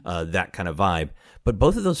 that kind of vibe. But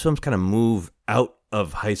both of those films kind of move out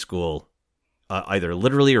of high school either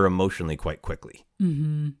literally or emotionally quite quickly.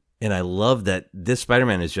 And I love that this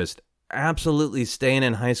Spider-Man is just absolutely staying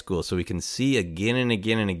in high school so we can see again and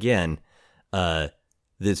again and again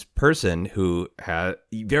this person who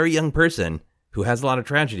very young person who has a lot of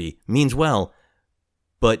tragedy, means well,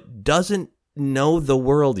 but doesn't know the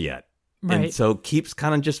world yet. Right. And so keeps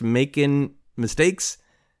kind of just making mistakes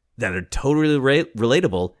that are totally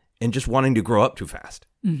relatable and just wanting to grow up too fast.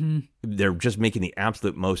 They're just making the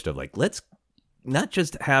absolute most of like, let's not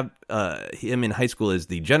just have him in high school as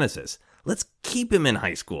the genesis. Let's keep him in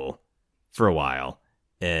high school for a while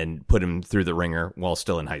and put him through the ringer while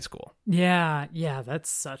still in high school. Yeah,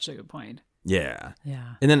 that's such a good point. Yeah.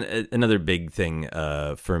 And then another big thing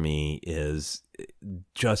for me is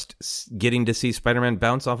just getting to see Spider-Man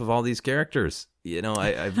bounce off of all these characters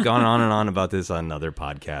I've gone on and on about this on other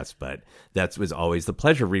podcasts, but that was always the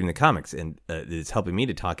pleasure of reading the comics, and it's helping me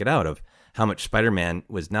to talk it out of how much Spider-Man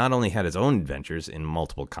was not only had his own adventures in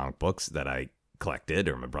multiple comic books that I collected,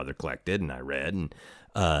 or my brother collected, and I read,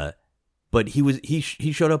 and but he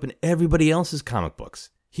showed up in everybody else's comic books.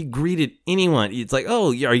 He greeted anyone. It's like,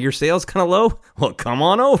 oh, are your sales kind of low? Well, come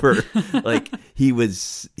on over. Like he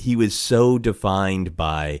was so defined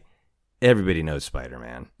by everybody knows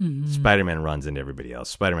Spider-Man. Mm-hmm. Spider-Man runs into everybody else.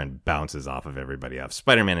 Spider-Man bounces off of everybody else.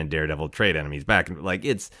 Spider-Man and Daredevil trade enemies back. Like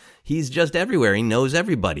he's just everywhere. He knows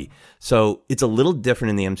everybody. So it's a little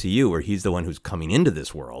different in the MCU where he's the one who's coming into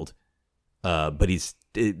this world. But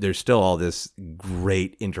there's still all this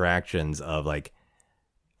great interactions of like,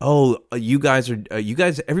 oh, you guys,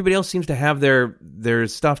 everybody else seems to have their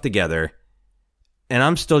stuff together, and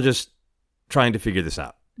I'm still just trying to figure this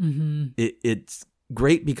out. Mm-hmm. It's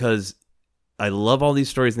great because I love all these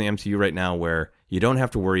stories in the MCU right now where you don't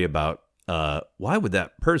have to worry about why would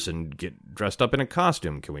that person get dressed up in a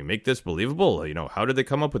costume? Can we make this believable? How did they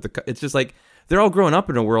come up with it's just like they're all growing up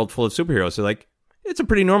in a world full of superheroes. So like, it's a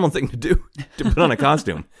pretty normal thing to do, to put on a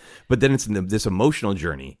costume. But then it's this emotional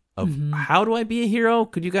journey of how do I be a hero?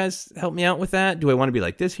 Could you guys help me out with that? Do I want to be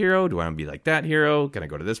like this hero? Do I want to be like that hero? Can I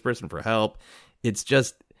go to this person for help? It's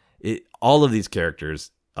just all of these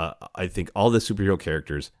characters. I think all the superhero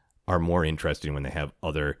characters are more interesting when they have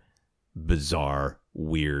other bizarre,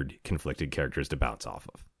 weird, conflicted characters to bounce off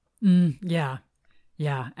of. Yeah,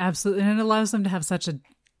 absolutely. And it allows them to have such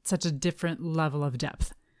a different level of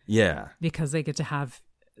depth. Yeah. Because they get to have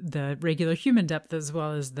the regular human depth as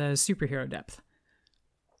well as the superhero depth.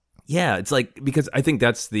 Yeah, it's like, because I think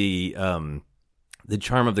that's the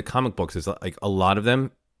charm of the comic books is like a lot of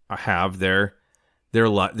them have their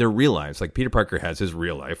real lives. Like Peter Parker has his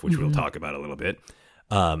real life, which we'll talk about a little bit.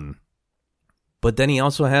 But then he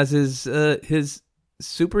also has his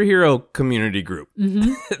superhero community group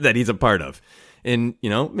that he's a part of. And,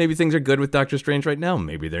 maybe things are good with Doctor Strange right now.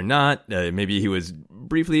 Maybe they're not. Maybe he was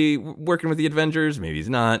briefly working with the Avengers. Maybe he's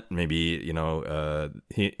not. Maybe, him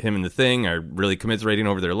and the Thing are really commiserating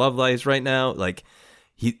over their love lives right now. Like,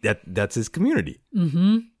 that's his community.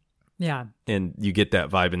 Mm-hmm. Yeah. And you get that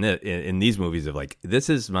vibe in these movies of like, this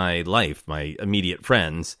is my life, my immediate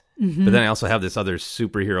friends. Mm-hmm. But then I also have this other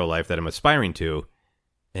superhero life that I'm aspiring to.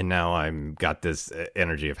 And now I'm got this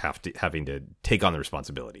energy of having to take on the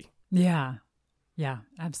responsibility. Yeah. Yeah,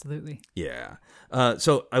 absolutely. Yeah.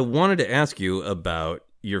 So I wanted to ask you about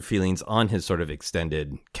your feelings on his sort of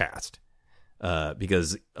extended cast,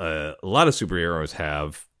 because a lot of superheroes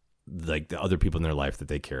have like the other people in their life that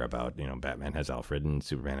they care about. Batman has Alfred and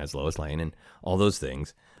Superman has Lois Lane and all those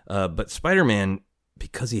things. But Spider-Man,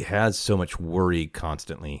 because he has so much worry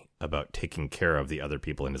constantly about taking care of the other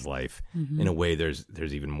people in his life, in a way there's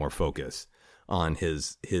even more focus on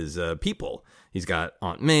his people. He's got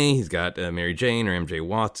Aunt May, he's got Mary Jane or MJ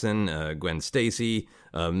Watson, Gwen Stacy.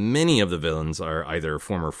 Many of the villains are either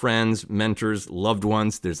former friends, mentors, loved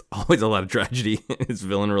ones. There's always a lot of tragedy in his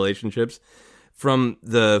villain relationships. From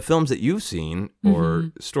the films that you've seen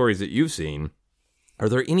or stories that you've seen, are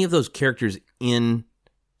there any of those characters in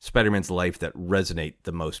Spider-Man's life that resonate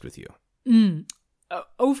the most with you?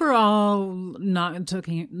 Overall, not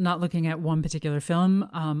looking at one particular film,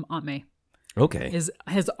 Aunt May. Okay.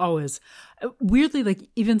 Has always, weirdly, like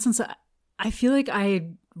even since I feel like I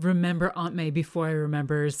remember Aunt May before I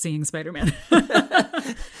remember seeing Spider-Man.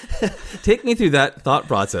 Take me through that thought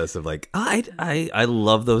process of like, I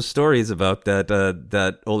love those stories about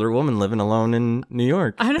that older woman living alone in New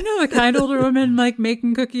York. I don't know, the kind older woman like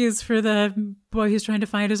making cookies for the boy who's trying to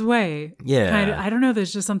find his way. Yeah. I don't know.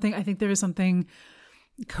 There's just something, I think there is something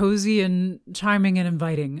cozy and charming and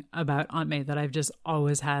inviting about Aunt May that I've just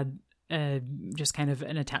always had just kind of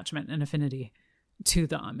an attachment and affinity to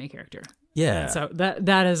the Aunt May character. Yeah. So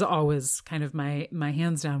that is always kind of my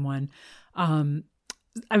hands down one.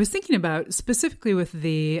 I was thinking about specifically with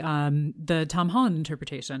the Tom Holland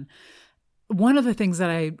interpretation. One of the things that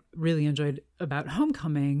I really enjoyed about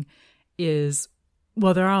Homecoming is,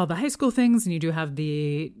 well, there are all the high school things, and you do have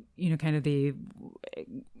the, kind of the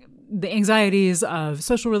anxieties of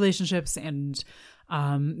social relationships and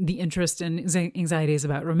the interest and anxieties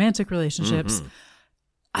about romantic relationships. Mm-hmm.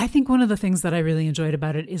 I think one of the things that I really enjoyed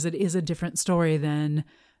about it is a different story than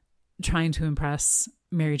trying to impress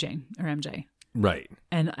Mary Jane or MJ. Right.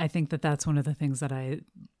 And I think that that's one of the things that I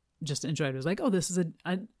just enjoyed. Was like, oh, this is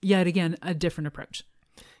a yet again a different approach.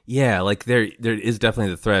 Yeah, like there is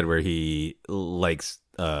definitely the thread where he likes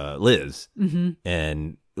Liz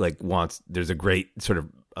and like there's a great sort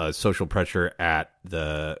of social pressure at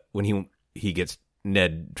when he gets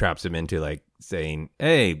Ned traps him into like saying,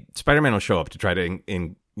 hey, Spider-Man will show up to try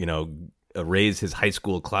to, raise his high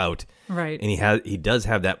school clout. Right. And he does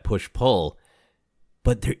have that push-pull.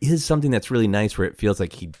 But there is something that's really nice where it feels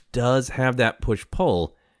like he does have that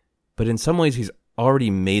push-pull, but in some ways he's already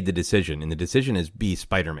made the decision, and the decision is be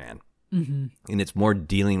Spider-Man. Mm-hmm. And it's more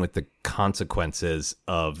dealing with the consequences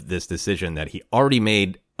of this decision that he already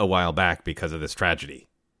made a while back because of this tragedy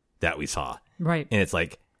that we saw. Right. And it's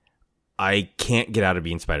like, I can't get out of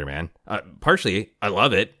being Spider-Man. Partially, I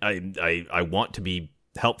love it. I want to be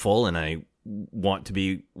helpful, and I want to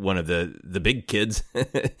be one of the big kids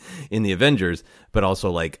in the Avengers, but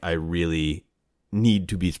also like I really need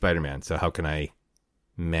to be Spider-Man. So how can I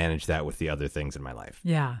manage that with the other things in my life?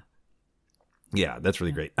 Yeah. Yeah, that's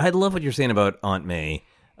really great. I love what you're saying about Aunt May,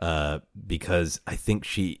 because I think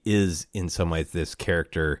she is in some ways this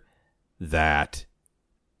character that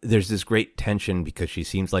there's this great tension because she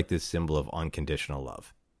seems like this symbol of unconditional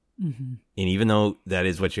love. Mm-hmm. And even though that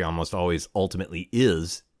is what she almost always ultimately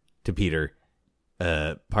is to Peter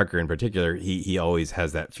Parker in particular, he always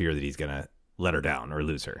has that fear that he's going to let her down or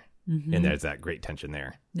lose her. Mm-hmm. And there's that great tension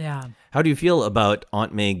there. Yeah. How do you feel about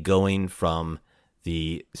Aunt May going from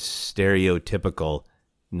the stereotypical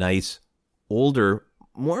nice, older,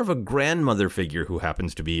 more of a grandmother figure who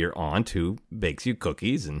happens to be your aunt who bakes you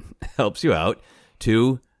cookies and helps you out,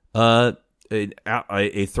 to a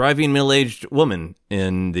thriving middle-aged woman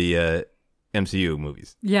in the MCU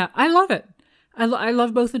movies? Yeah, I love it. I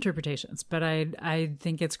love both interpretations, but I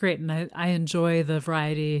think it's great, and I enjoy the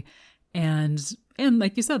variety, and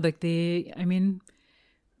like you said, like the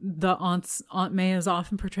Aunt May is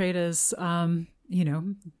often portrayed as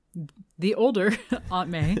the older Aunt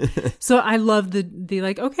May. So I love the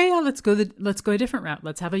like, okay, yeah, let's go a different route.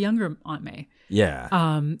 Let's have a younger Aunt May.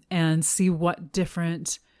 Yeah. And see what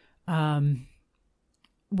different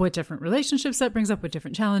relationships that brings up, what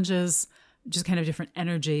different challenges, just kind of different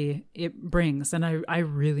energy it brings. And I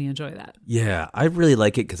really enjoy that. Yeah, I really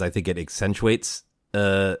like it because I think it accentuates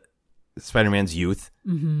Spider-Man's youth.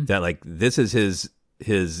 Mm-hmm. That like this is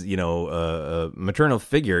his maternal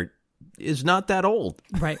figure is not that old.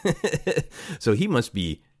 Right. So he must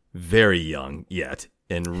be very young yet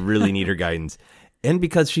and really need her guidance. And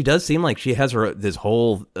because she does seem like she has this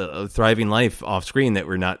whole thriving life off screen that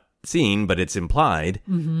we're not seeing, but it's implied.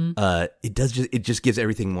 Mm-hmm. It just gives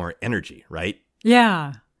everything more energy, right?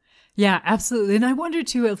 Yeah. Yeah, absolutely. And I wonder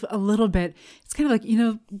too, a little bit, it's kind of like,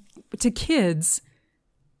 to kids,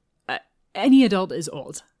 any adult is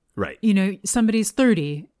old. Right. Somebody's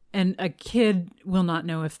 30 and a kid will not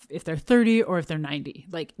know if they're 30 or if they're 90.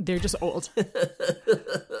 Like, they're just old.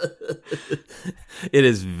 It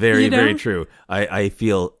is very, very true. I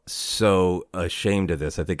feel so ashamed of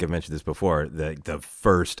this. I think I mentioned this before, the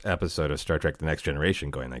first episode of Star Trek The Next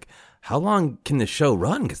Generation, going like, how long can the show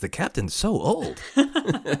run? Because the captain's so old.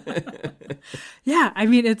 Yeah, I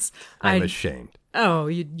mean, I'm ashamed. Oh,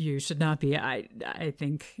 you should not be. I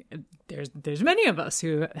think there's many of us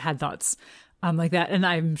who had thoughts like that. And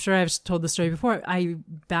I'm sure I've told the story before. I,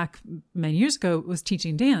 back many years ago, was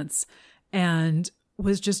teaching dance and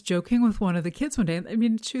was just joking with one of the kids one day. I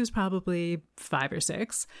mean, she was probably 5 or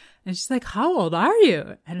 6. And she's like, how old are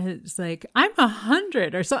you? And it's like, I'm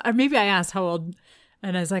 100 or so. Or maybe I asked how old.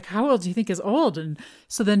 And I was like, how old do you think is old? And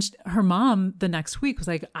so then her mom the next week was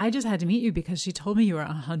like, I just had to meet you because she told me you were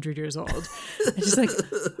 100 years old. And she's like,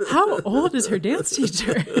 how old is her dance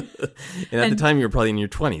teacher? And at the time you were probably in your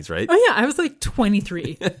 20s, right? Oh yeah, I was like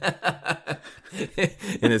 23.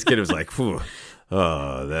 And this kid was like, phew,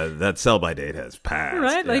 that sell-by date has passed.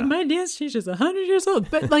 Right? Yeah. Like, my dance teacher's 100 years old.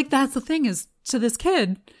 But like, that's the thing is, to this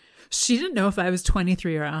kid, she didn't know if I was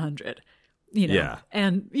 23 or 100. Yeah.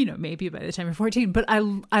 And, maybe by the time you're 14. But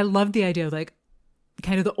I love the idea of like,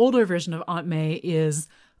 kind of the older version of Aunt May is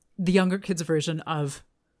the younger kids' version of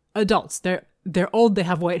adults. They're old, they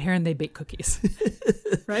have white hair, and they bake cookies.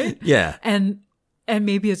 Right? Yeah. And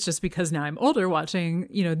maybe it's just because now I'm older watching,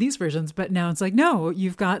 these versions, but now it's like, no,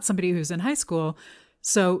 you've got somebody who's in high school.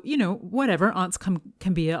 So, whatever, aunts can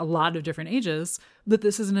be a lot of different ages, but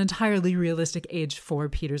this is an entirely realistic age for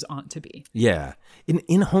Peter's aunt to be. Yeah.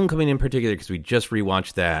 In Homecoming in particular, because we just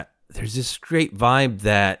rewatched that, there's this great vibe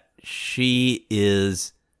that she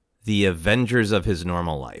is the Avengers of his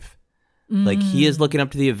normal life. Mm. Like, he is looking up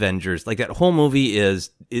to the Avengers. Like, that whole movie is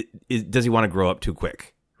does he want to grow up too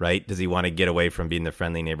quick, right? Does he want to get away from being the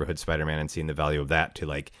friendly neighborhood Spider-Man and seeing the value of that to,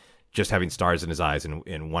 like, just having stars in his eyes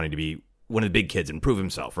and wanting to be one of the big kids and prove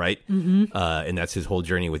himself, right? Mm-hmm. And that's his whole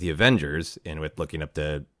journey with the Avengers and with looking up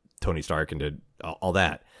to Tony Stark and to all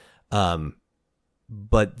that.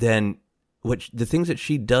 But then the things that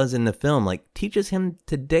she does in the film, like, teaches him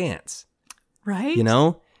to dance. Right.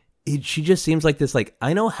 she just seems like this, like,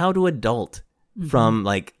 I know how to adult from,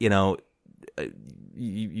 like, you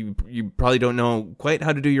probably don't know quite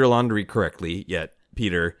how to do your laundry correctly yet,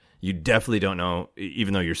 Peter. You definitely don't know,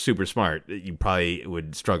 even though you're super smart, you probably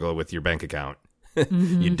would struggle with your bank account.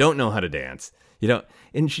 You don't know how to dance.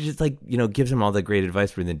 And she just, like, gives him all the great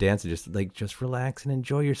advice for the dance and just relax and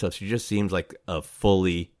enjoy yourself. She just seems like a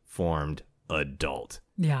fully formed adult.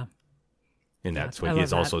 Yeah. And that's what he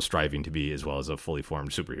is also striving to be, as well as a fully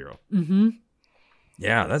formed superhero. Mm-hmm.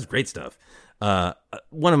 Yeah, that's great stuff.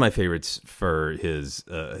 One of my favorites for his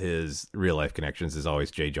real life connections is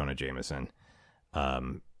always J. Jonah Jameson.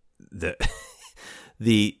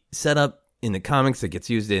 The setup in the comics that gets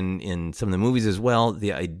used in some of the movies as well,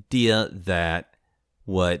 the idea that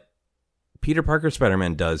what Peter Parker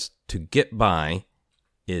Spider-Man does to get by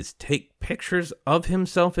is take pictures of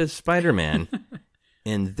himself as Spider-Man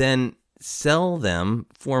and then sell them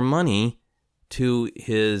for money to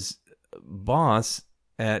his boss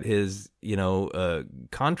at his,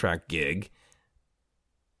 contract gig,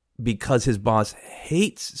 because his boss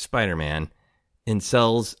hates Spider-Man and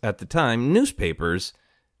sells, at the time, newspapers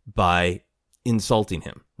by insulting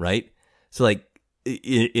him, right? So, like,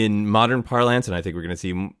 in modern parlance, and I think we're going to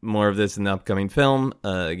see more of this in the upcoming film,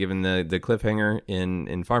 given the cliffhanger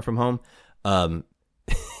in Far From Home,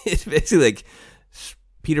 it's basically like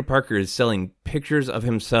Peter Parker is selling pictures of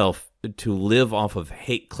himself to live off of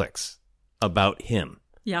hate clicks about him.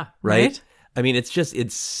 Yeah. Right? I mean, it's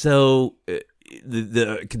so...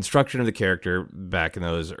 the construction of the character back in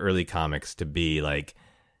those early comics to be like,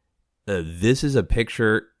 this is a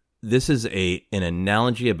picture, this is an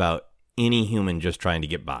analogy about any human just trying to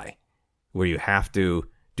get by, where you have to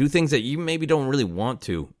do things that you maybe don't really want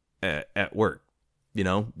to at work,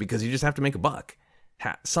 because you just have to make a buck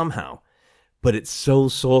somehow. But it's so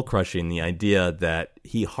soul-crushing, the idea that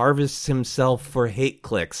he harvests himself for hate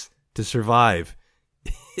clicks to survive.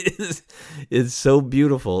 Is so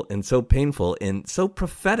beautiful and so painful and so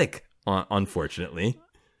prophetic, unfortunately.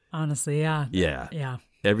 Honestly, yeah. Yeah.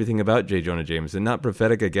 Everything about J. Jonah Jameson. Not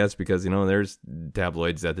prophetic, I guess, because, there's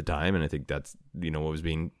tabloids at the time, and I think that's, what was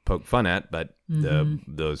being poked fun at, but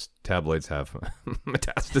those tabloids have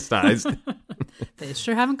metastasized. They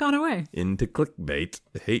sure haven't gone away. Into clickbait.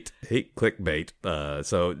 Hate clickbait.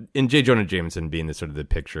 So, in J. Jonah Jameson being the sort of the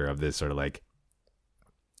picture of this sort of like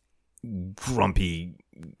grumpy,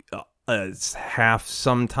 half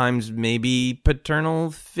sometimes maybe paternal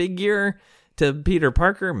figure to Peter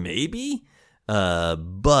Parker, maybe,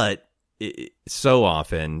 but so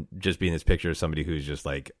often just being this picture of somebody who's just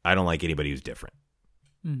like, I don't like anybody who's different.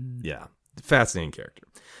 Yeah, fascinating character.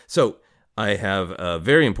 So I have a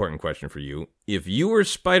very important question for you. If you were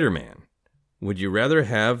Spider-Man, would you rather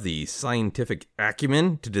have the scientific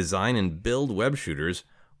acumen to design and build web shooters,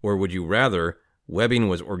 or would you rather webbing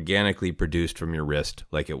was organically produced from your wrist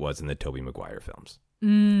like it was in the Tobey Maguire films?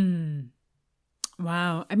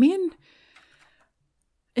 Wow. I mean,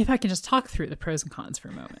 if I can just talk through the pros and cons for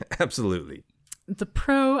a moment. Absolutely. The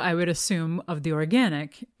pro, I would assume, of the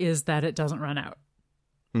organic is that it doesn't run out.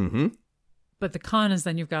 Mm-hmm. But the con is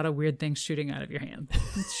then you've got a weird thing shooting out of your hand,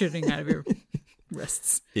 shooting out of your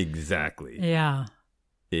wrists. Exactly. Yeah.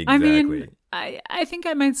 Exactly. I mean, I think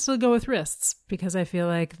I might still go with wrists, because I feel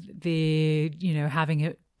like having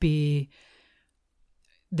it be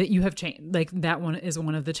that you have changed, like that one is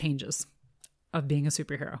one of the changes of being a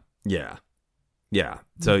superhero. Yeah. Yeah.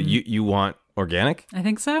 So you want organic? I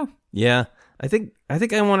think so. Yeah. I think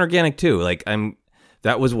I want organic too. Like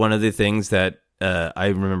that was one of the things that I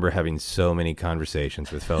remember having so many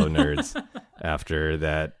conversations with fellow nerds after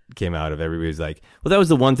that came out, of everybody's like, well, that was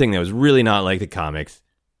the one thing that was really not like the comics.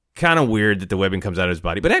 Kind of weird that the webbing comes out of his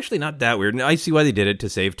body, but actually not that weird. And I see why they did it, to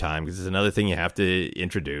save time, because it's another thing you have to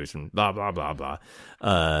introduce and blah, blah, blah, blah.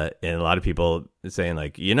 And a lot of people saying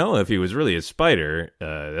like, if he was really a spider,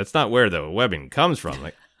 that's not where the webbing comes from.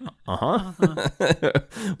 Like,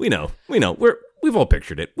 we know. We've all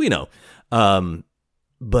pictured it. We know.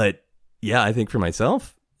 But yeah, I think for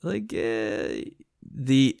myself, like in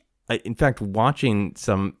fact, watching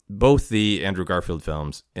both the Andrew Garfield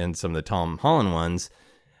films and some of the Tom Holland ones,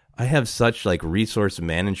 I have such like resource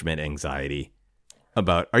management anxiety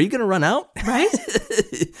about, are you going to run out? Right?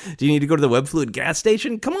 Do you need to go to the web fluid gas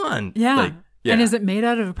station? Come on. Yeah. And is it made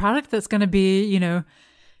out of a product that's going to be,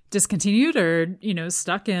 discontinued or,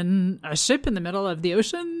 stuck in a ship in the middle of the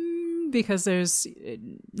ocean because there's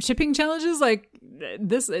shipping challenges? Like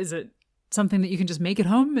this, is it something that you can just make at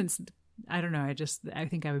home and I don't know. I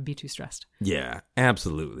think I would be too stressed. Yeah,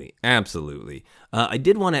 absolutely. Absolutely. I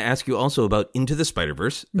did want to ask you also about Into the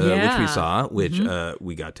Spider-Verse, which we saw, which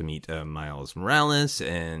we got to meet Miles Morales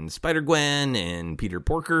and Spider-Gwen and Peter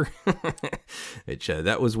Porker, which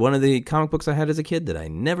that was one of the comic books I had as a kid that I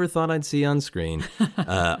never thought I'd see on screen.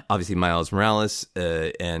 Obviously, Miles Morales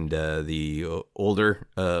and the older,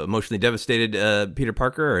 emotionally devastated Peter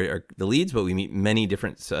Parker are the leads, but we meet many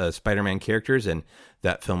different Spider-Man characters, and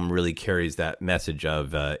that film really carries that message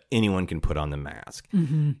of anyone can put on the mask.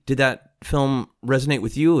 Mm-hmm. Did that film resonate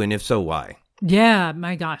with you? And if so, why? Yeah,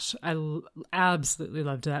 my gosh. Absolutely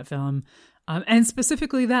loved that film. And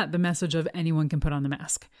specifically the message of anyone can put on the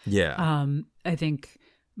mask. Yeah. I think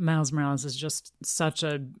Miles Morales is just such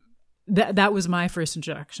a... That was my first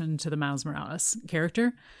introduction to the Miles Morales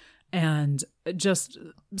character. And just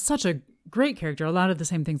such a great character. A lot of the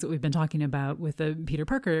same things that we've been talking about with the Peter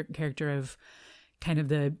Parker character of kind of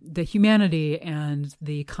the humanity and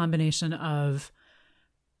the combination of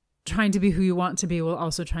trying to be who you want to be while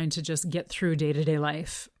also trying to just get through day-to-day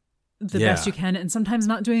life the best you can, and sometimes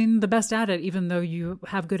not doing the best at it, even though you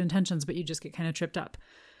have good intentions, but you just get kind of tripped up.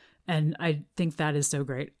 And I think that is so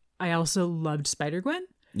great. I also loved Spider-Gwen.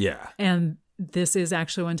 Yeah. And this is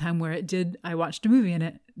actually one time where I watched a movie and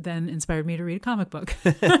it then inspired me to read a comic book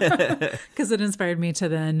because it inspired me to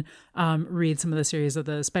then read some of the series of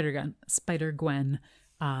the Spider-Gwen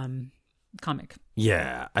comic.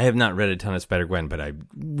 Yeah, I have not read a ton of Spider-Gwen, but I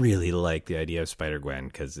really like the idea of Spider-Gwen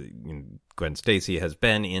because Gwen Stacy has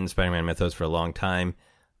been in Spider-Man mythos for a long time,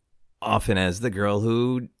 often as the girl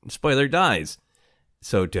who, spoiler, dies.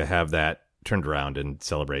 So to have that turned around and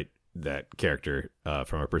celebrate that character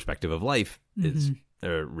from a perspective of life is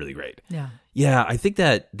really great. Yeah, I think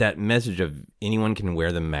that message of anyone can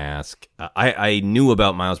wear the mask. I knew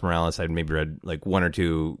about Miles Morales. I'd maybe read like one or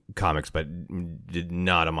two comics, but did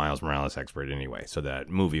not a Miles Morales expert anyway. So that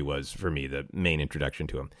movie was, for me, the main introduction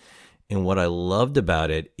to him. And what I loved about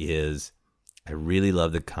it is I really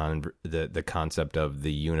love the concept of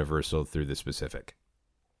the universal through the specific,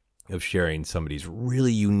 of sharing somebody's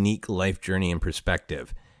really unique life journey and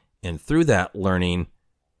perspective. And through that, learning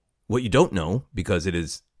what you don't know, because it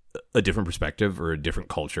is a different perspective or a different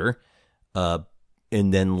culture, and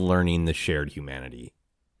then learning the shared humanity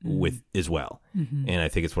with as well. Mm-hmm. And I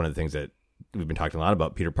think it's one of the things that we've been talking a lot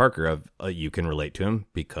about Peter Parker, of you can relate to him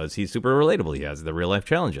because he's super relatable. He has the real life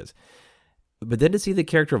challenges. But then to see the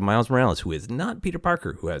character of Miles Morales, who is not Peter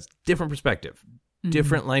Parker, who has different perspective,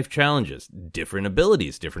 different life challenges, different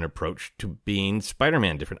abilities, different approach to being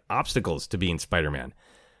Spider-Man, different obstacles to being Spider-Man,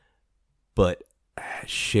 but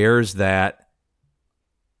shares that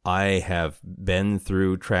I have been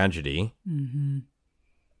through tragedy. Mm-hmm.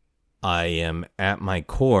 I am at my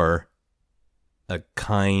core a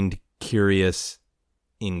kind, curious,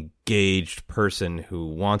 engaged person who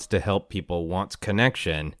wants to help people, wants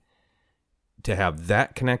connection. To have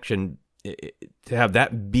that connection, to have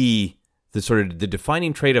that be the sort of the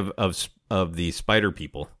defining trait of the spider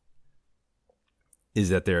people, is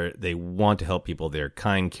that they want to help people. They're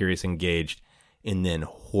kind, curious, engaged, and then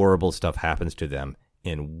horrible stuff happens to them.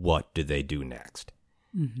 And what do they do next?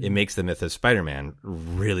 Mm-hmm. It makes the myth of Spider-Man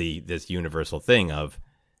really this universal thing of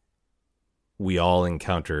we all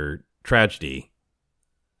encounter tragedy.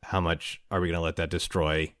 How much are we going to let that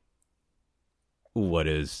destroy what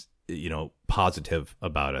is, positive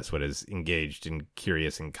about us, what is engaged and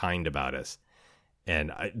curious and kind about us?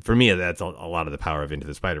 And for me, that's a lot of the power of Into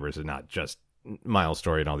the Spider-Verse, is not just Miles'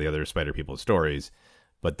 story and all the other Spider People's stories,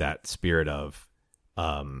 but that spirit of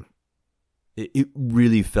it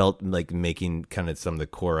really felt like making kind of some of the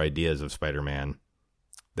core ideas of Spider-Man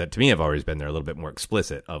that to me have always been there a little bit more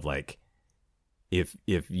explicit, of like, if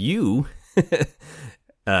you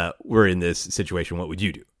were in this situation, what would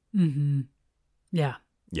you do? Mm-hmm. Yeah.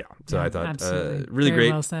 So I thought really very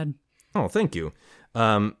great. Well said. Oh, thank you.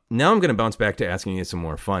 Now I'm going to bounce back to asking you some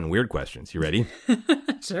more fun, weird questions. You ready?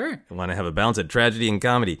 Sure. I want to have a balance of tragedy and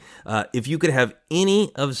comedy. If you could have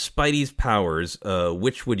any of Spidey's powers,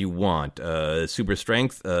 which would you want? Super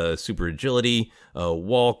strength, super agility,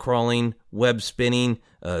 wall crawling, web spinning,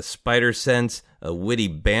 spider sense, witty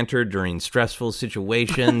banter during stressful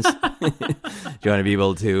situations? Do you want to be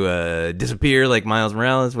able to disappear like Miles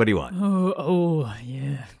Morales? What do you want? Oh,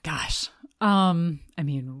 yeah. Gosh.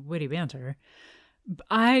 Witty banter.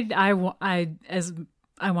 I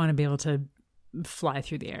want to be able to fly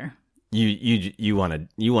through the air. You want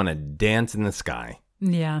to dance in the sky.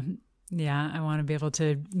 Yeah. I want to be able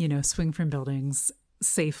to swing from buildings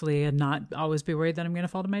safely and not always be worried that I'm going to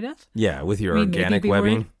fall to my death. Yeah, with your organic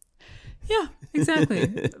webbing. Yeah,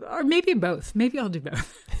 exactly. Or maybe both. Maybe I'll do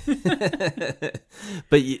both.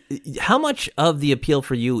 But how much of the appeal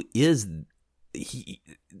for you is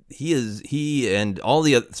he and all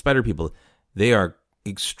the other spider people, they are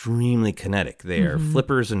extremely kinetic. They are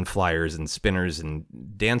flippers and flyers and spinners and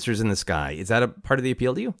dancers in the sky. Is that a part of the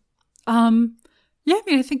appeal to you? Yeah, I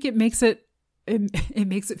mean, I think it makes it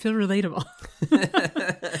feel relatable.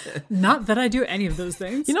 Not that I do any of those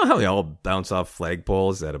things. You know how we all bounce off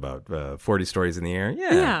flagpoles at about 40 stories in the air?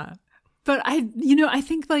 Yeah. But I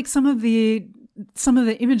think like some of the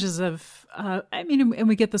images of, I mean, and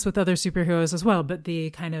we get this with other superheroes as well, but the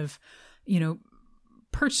kind of,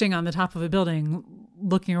 perching on the top of a building,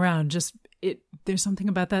 looking around, there's something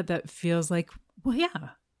about that feels like, well, yeah,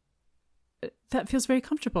 that feels very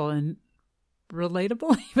comfortable and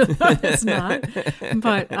relatable, even though it's not.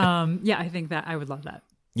 But yeah, I think that I would love that.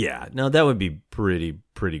 Yeah, no, that would be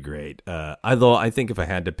pretty great. Although I think if I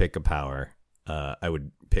had to pick a power, I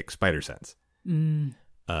would pick spider sense.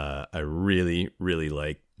 I really, really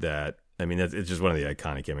like that. I mean, it's just one of the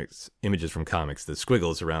iconic images from comics, the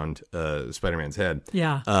squiggles around Spider-Man's head.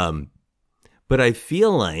 Yeah. But I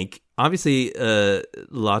feel like, obviously,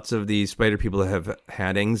 lots of these spider people have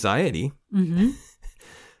had anxiety. Mm-hmm.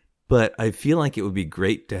 But I feel like it would be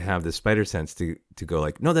great to have the spider sense to go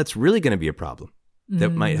like, no, that's really going to be a problem.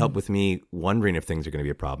 That might help with me wondering if things are going to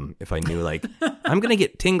be a problem. If I knew, like, I'm going to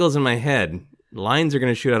get tingles in my head, lines are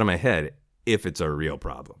going to shoot out of my head if it's a real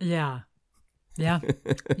problem. Yeah. Yeah.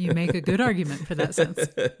 You make a good argument for that sense.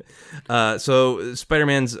 So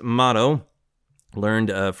Spider-Man's motto,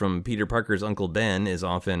 learned from Peter Parker's Uncle Ben, is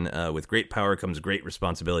often, with great power comes great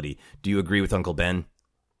responsibility. Do you agree with Uncle Ben?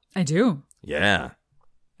 I do. Yeah.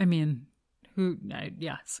 I mean,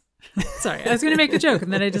 yes. Sorry, I was going to make a joke,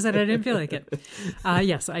 and then I decided I didn't feel like it.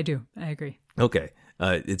 Yes, I do. I agree. Okay.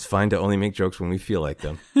 It's fine to only make jokes when we feel like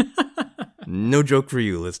them. No joke for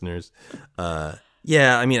you, listeners.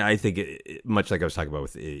 Yeah, I mean, I think, much like I was talking about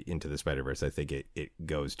with Into the Spider-Verse, I think it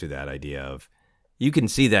goes to that idea of, you can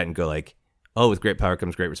see that and go like, oh, with great power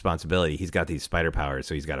comes great responsibility. He's got these spider powers,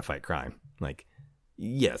 so he's got to fight crime. Like,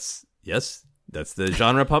 yes, that's the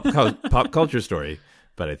genre pop culture story.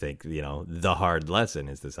 But I think, the hard lesson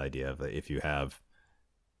is this idea of if you have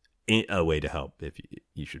a way to help, if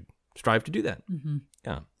you should strive to do that. Mm-hmm.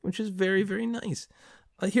 Yeah, which is very, very nice.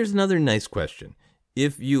 Here's another nice question.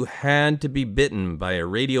 If you had to be bitten by a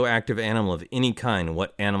radioactive animal of any kind,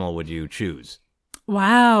 what animal would you choose?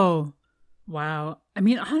 Wow. I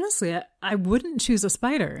mean, honestly, I wouldn't choose a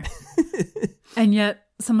spider. And yet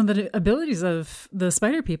some of the abilities of the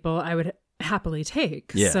spider people I would happily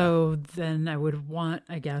take. Yeah. So then I would want,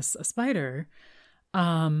 I guess, a spider.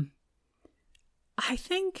 I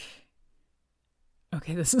think,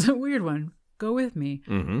 okay, this is a weird one. Go with me.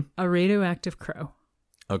 Mm-hmm. A radioactive crow.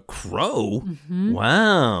 A crow? Mm-hmm.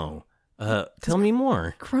 Wow. Tell me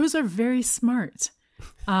more. Crows are very smart.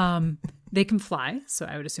 They can fly, so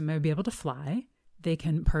I would assume I would be able to fly. They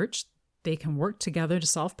can perch. They can work together to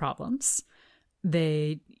solve problems.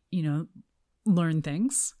 They, learn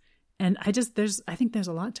things. And I think there's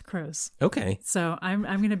a lot to crows. Okay. So I'm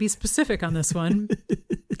going to be specific on this one.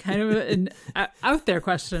 Kind of an out there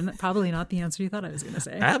question. Probably not the answer you thought I was going to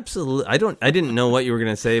say. Absolutely. I didn't know what you were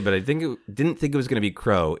going to say, but I didn't think it was going to be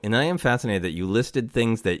crow. And I am fascinated that you listed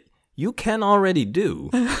things that you can already do.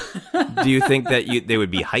 Do you think that they would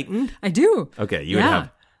be heightened? I do. Okay. You would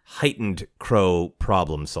have heightened crow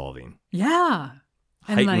problem solving. Yeah.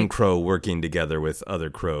 Heightened crow working together with other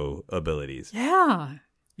crow abilities. Yeah.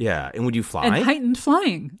 Yeah, and would you fly? And heightened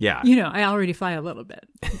flying. Yeah. I already fly a little bit.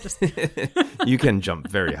 You can jump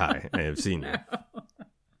very high. I have seen you.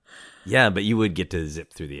 Yeah, but you would get to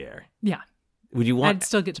zip through the air. Yeah. Would you want... I'd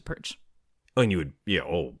still get to perch. Oh, and you would...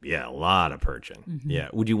 Yeah, a lot of perching. Mm-hmm. Yeah.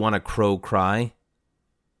 Would you want a crow cry?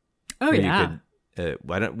 Oh, yeah.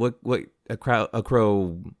 Why don't... What a crow... how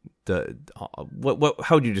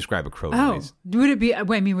would you describe a crow noise? Would it be?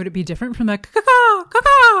 Would it be different from the caw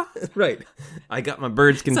caw? Right. I got my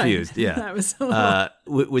birds confused. Sorry. Yeah. That was a little...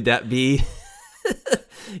 Would that be?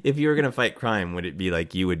 If you were going to fight crime, would it be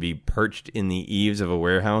like you would be perched in the eaves of a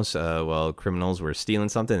warehouse while criminals were stealing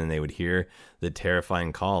something, and they would hear the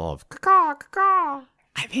terrifying call of caw caw?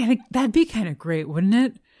 I mean, that'd be kind of great, wouldn't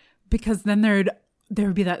it? Because then there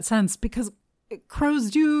would be that sense, because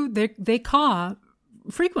crows they caw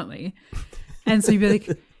frequently, and so you'd be like,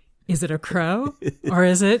 is it a crow or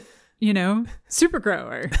is it super crow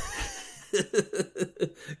or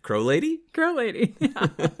crow lady? Yeah.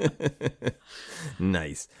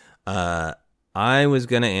 Nice. I was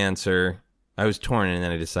gonna answer, I was torn, and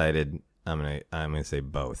then I decided I'm gonna say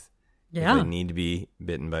both. Yeah. If I need to be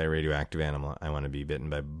bitten by a radioactive animal, I want to be bitten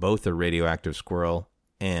by both a radioactive squirrel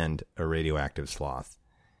and a radioactive sloth.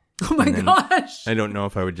 Oh my gosh. I don't know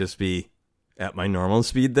if I would just be at my normal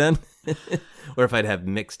speed then, or if I'd have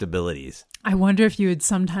mixed abilities. I wonder if you would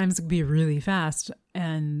sometimes be really fast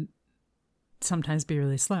and sometimes be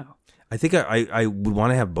really slow. I think I would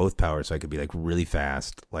want to have both powers, so I could be like really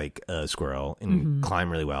fast, like a squirrel, and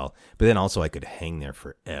climb really well. But then also I could hang there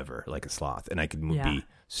forever, like a sloth, and I could be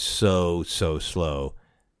so slow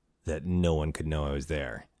that no one could know I was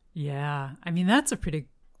there. Yeah, I mean that's a pretty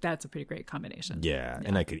great combination. Yeah,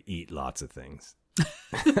 and I could eat lots of things.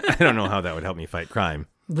 I don't know how that would help me fight crime.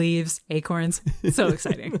 Leaves, acorns, so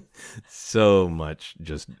exciting. So much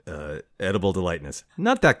just edible delightness.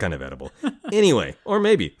 Not that kind of edible. Anyway, or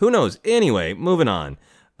maybe, who knows? Anyway, moving on.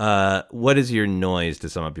 What is your noise to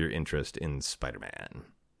sum up your interest in Spider-Man?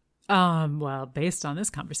 Well, based on this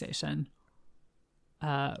conversation,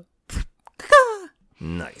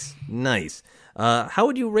 Nice. How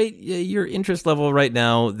would you rate your interest level right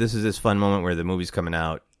now? This is this fun moment where the movie's coming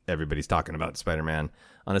out. Everybody's talking about Spider-Man.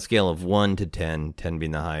 On a scale of 1 to 10, 10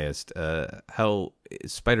 being the highest, how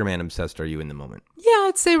Spider-Man obsessed are you in the moment? Yeah,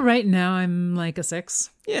 I'd say right now I'm like a 6.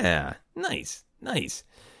 Yeah, nice.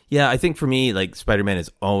 Yeah, I think for me, like, Spider-Man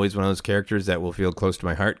is always one of those characters that will feel close to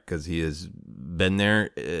my heart because he has been there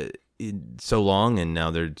so long, and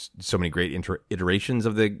now there's so many great iterations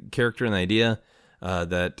of the character and the idea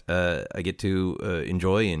that I get to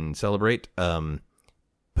enjoy and celebrate. But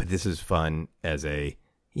this is fun as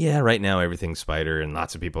right now everything's Spider, and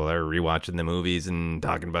lots of people are rewatching the movies and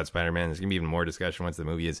talking about Spider-Man. There's going to be even more discussion once the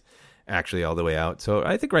movie is actually all the way out. So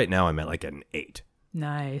I think right now I'm at like an 8.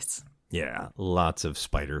 Nice. Yeah, lots of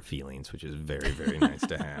Spider feelings, which is very, very nice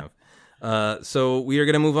to have. So we are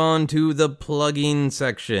going to move on to the plugging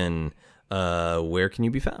section. Where can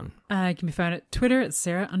you be found? I can be found at Twitter at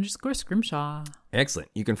Sarah_Scrimshaw. Excellent.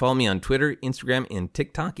 You can follow me on Twitter, Instagram, and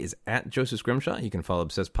TikTok is at Joseph Scrimshaw. You can follow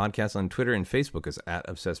Obsessed Podcast on Twitter and Facebook is at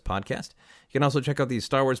Obsessed Podcast. You can also check out the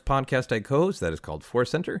Star Wars podcast I co-host that is called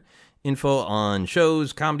Force Center. Info on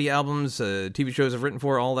shows, comedy albums, TV shows I've written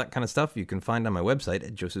for, all that kind of stuff you can find on my website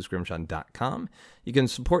at josephscrimshaw.com. You can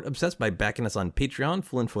support Obsessed by backing us on Patreon.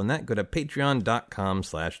 Full info on that, go to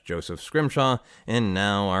patreon.com/Joseph Scrimshaw. And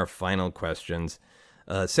now our final questions.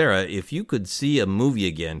 Sarah, if you could see a movie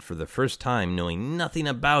again for the first time knowing nothing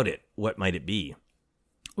about it, what might it be?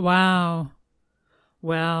 Wow.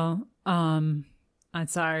 Well, I'm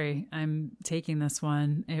sorry. I'm taking this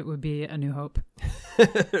one. It would be A New Hope.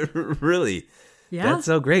 Really? Yeah. That's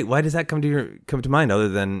so great. Why does that come to mind other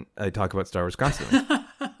than I talk about Star Wars constantly?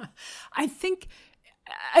 I think,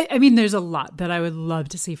 I mean, there's a lot that I would love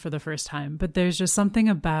to see for the first time, but there's just something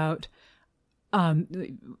about,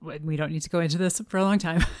 we don't need to go into this for a long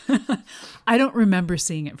time. I don't remember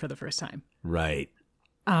seeing it for the first time. Right.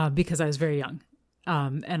 Because I was very young.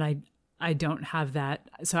 And I don't have that.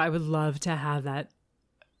 So I would love to have that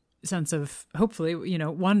sense of, hopefully,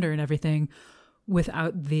 wonder and everything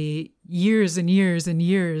without the years and years and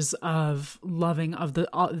years of loving of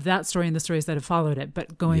that story and the stories that have followed it.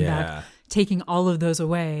 But going back, taking all of those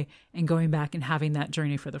away and going back and having that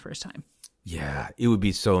journey for the first time. Yeah, it would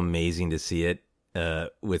be so amazing to see it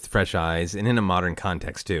with fresh eyes and in a modern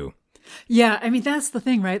context too. Yeah, I mean, that's the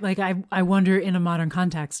thing, right? Like, I wonder in a modern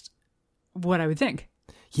context what I would think.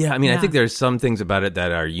 Yeah, I mean, I think there's some things about it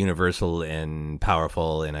that are universal and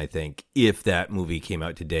powerful, and I think if that movie came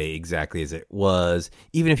out today exactly as it was,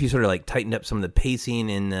 even if you sort of like tightened up some of the pacing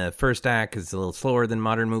in the first act, because it's a little slower than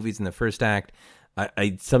modern movies in the first act,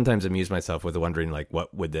 I sometimes amuse myself with wondering, like,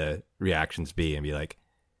 what would the reactions be, and be like,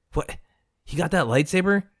 what? He got that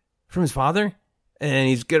lightsaber from his father? And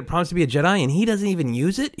he's promised to be a Jedi, and he doesn't even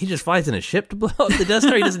use it? He just flies in a ship to blow up the Death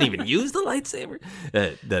Star? He doesn't even use the lightsaber?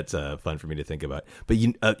 That's fun for me to think about. But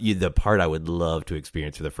the part I would love to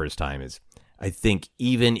experience for the first time is, I think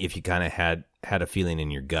even if you kind of had a feeling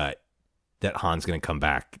in your gut that Han's going to come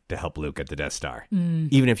back to help Luke at the Death Star,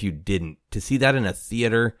 even if you didn't, to see that in a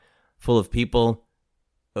theater full of people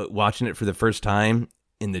watching it for the first time,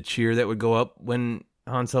 and the cheer that would go up when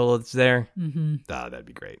Han Solo's there, that'd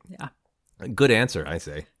be great. Yeah. Good answer, I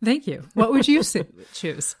say. Thank you. What would you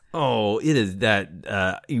choose? Oh, it is that.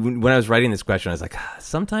 When I was writing this question, I was like,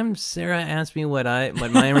 sometimes Sarah asks me what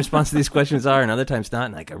my response to these questions are, and other times not.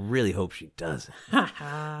 And like, I really hope she doesn't.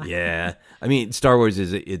 Yeah, I mean, Star Wars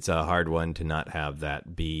it's a hard one to not have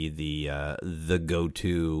that be the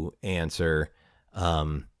go-to answer.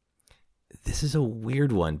 This is a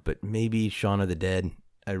weird one, but maybe Shaun of the Dead.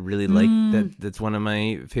 I really like that. That's one of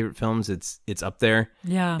my favorite films. It's up there.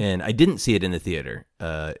 Yeah. And I didn't see it in the theater.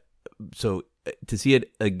 So to see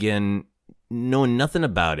it again, knowing nothing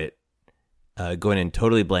about it, going in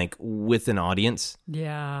totally blank with an audience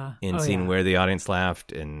Yeah. and seeing where the audience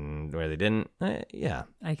laughed and where they didn't. Yeah.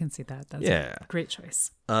 I can see that. That's Yeah. a great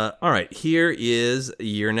choice. All right, here is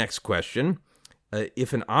your next question.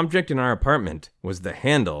 If an object in our apartment was the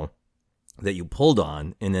handle that you pulled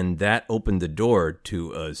on, and then that opened the door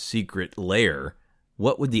to a secret lair,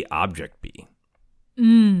 what would the object be?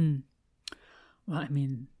 Well, I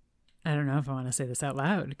mean, I don't know if I want to say this out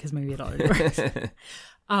loud because maybe it already works.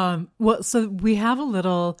 Well, so we have a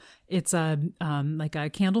little, it's a like a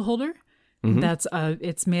candle holder that's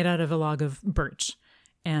it's made out of a log of birch.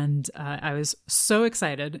 And I was so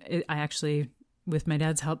excited. I actually, with my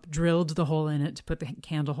dad's help, drilled the hole in it to put the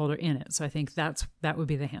candle holder in it. So I think that would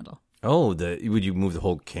be the handle. Oh, would you move the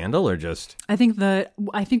whole candle or just? I think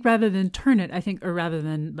rather than turn it, it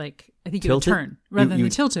would Tilt it? turn. Rather than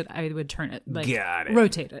tilt it, I would turn it, Got it.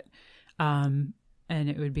 rotate it. And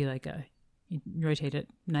it would be like you rotate it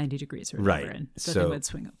 90 degrees or whatever, Right. and so So it would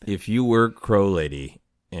swing open. if you were Crow Lady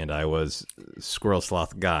and I was Squirrel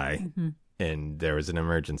Sloth Guy and there was an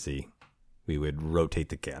emergency, we would rotate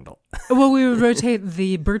the candle. Well, we would rotate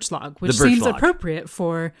the birch log, which The birch seems log. appropriate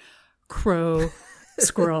for crow,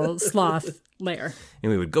 squirrel, sloth lair.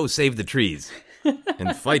 And we would go save the trees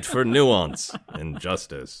and fight for nuance and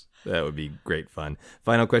justice. That would be great fun.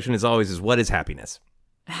 Final question, as always, is what is happiness?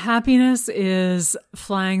 Happiness is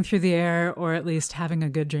flying through the air, or at least having a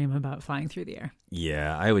good dream about flying through the air.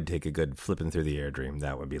 Yeah, I would take a good flipping through the air dream.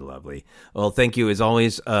 That would be lovely. Well, thank you as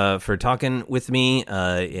always for talking with me.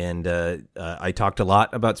 And I talked a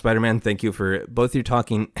lot about Spider-Man. Thank you for both your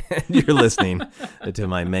talking and your listening to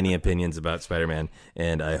my many opinions about Spider-Man.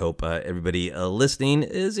 And I hope everybody listening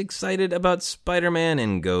is excited about Spider-Man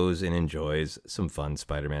and goes and enjoys some fun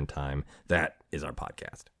Spider-Man time. That is our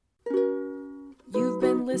podcast. You've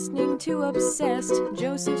been listening to Obsessed.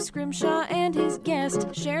 Joseph Scrimshaw and his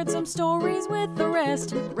guest shared some stories with the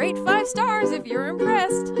rest. Rate 5 stars if you're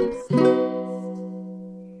impressed.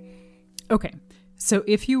 Okay, so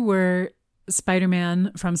if you were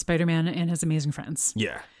Spider-Man from Spider-Man and His Amazing Friends,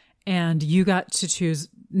 Yeah. and you got to choose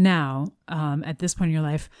now, at this point in your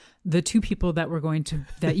life, the two people that you were going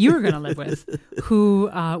to live with,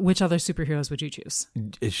 which other superheroes would you choose?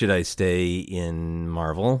 Should I stay in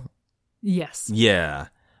Marvel? Yes. Yeah.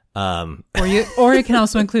 Or it can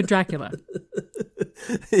also include Dracula.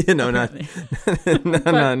 Not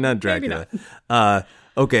Dracula.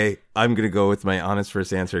 Okay, I'm gonna go with my honest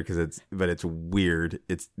first answer because it's weird.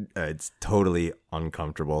 It's totally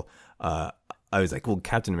uncomfortable. I was like, well,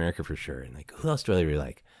 Captain America for sure, and like, who else do I really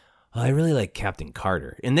like? Well, I really like Captain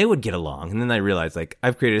Carter, and they would get along. And then I realized, like,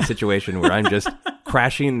 I've created a situation where I'm just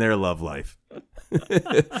crashing their love life.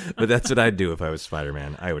 But that's what I'd do if I was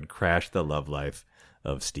Spider-Man. I would crash the love life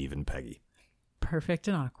of Steve and Peggy. Perfect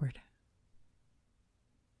and awkward.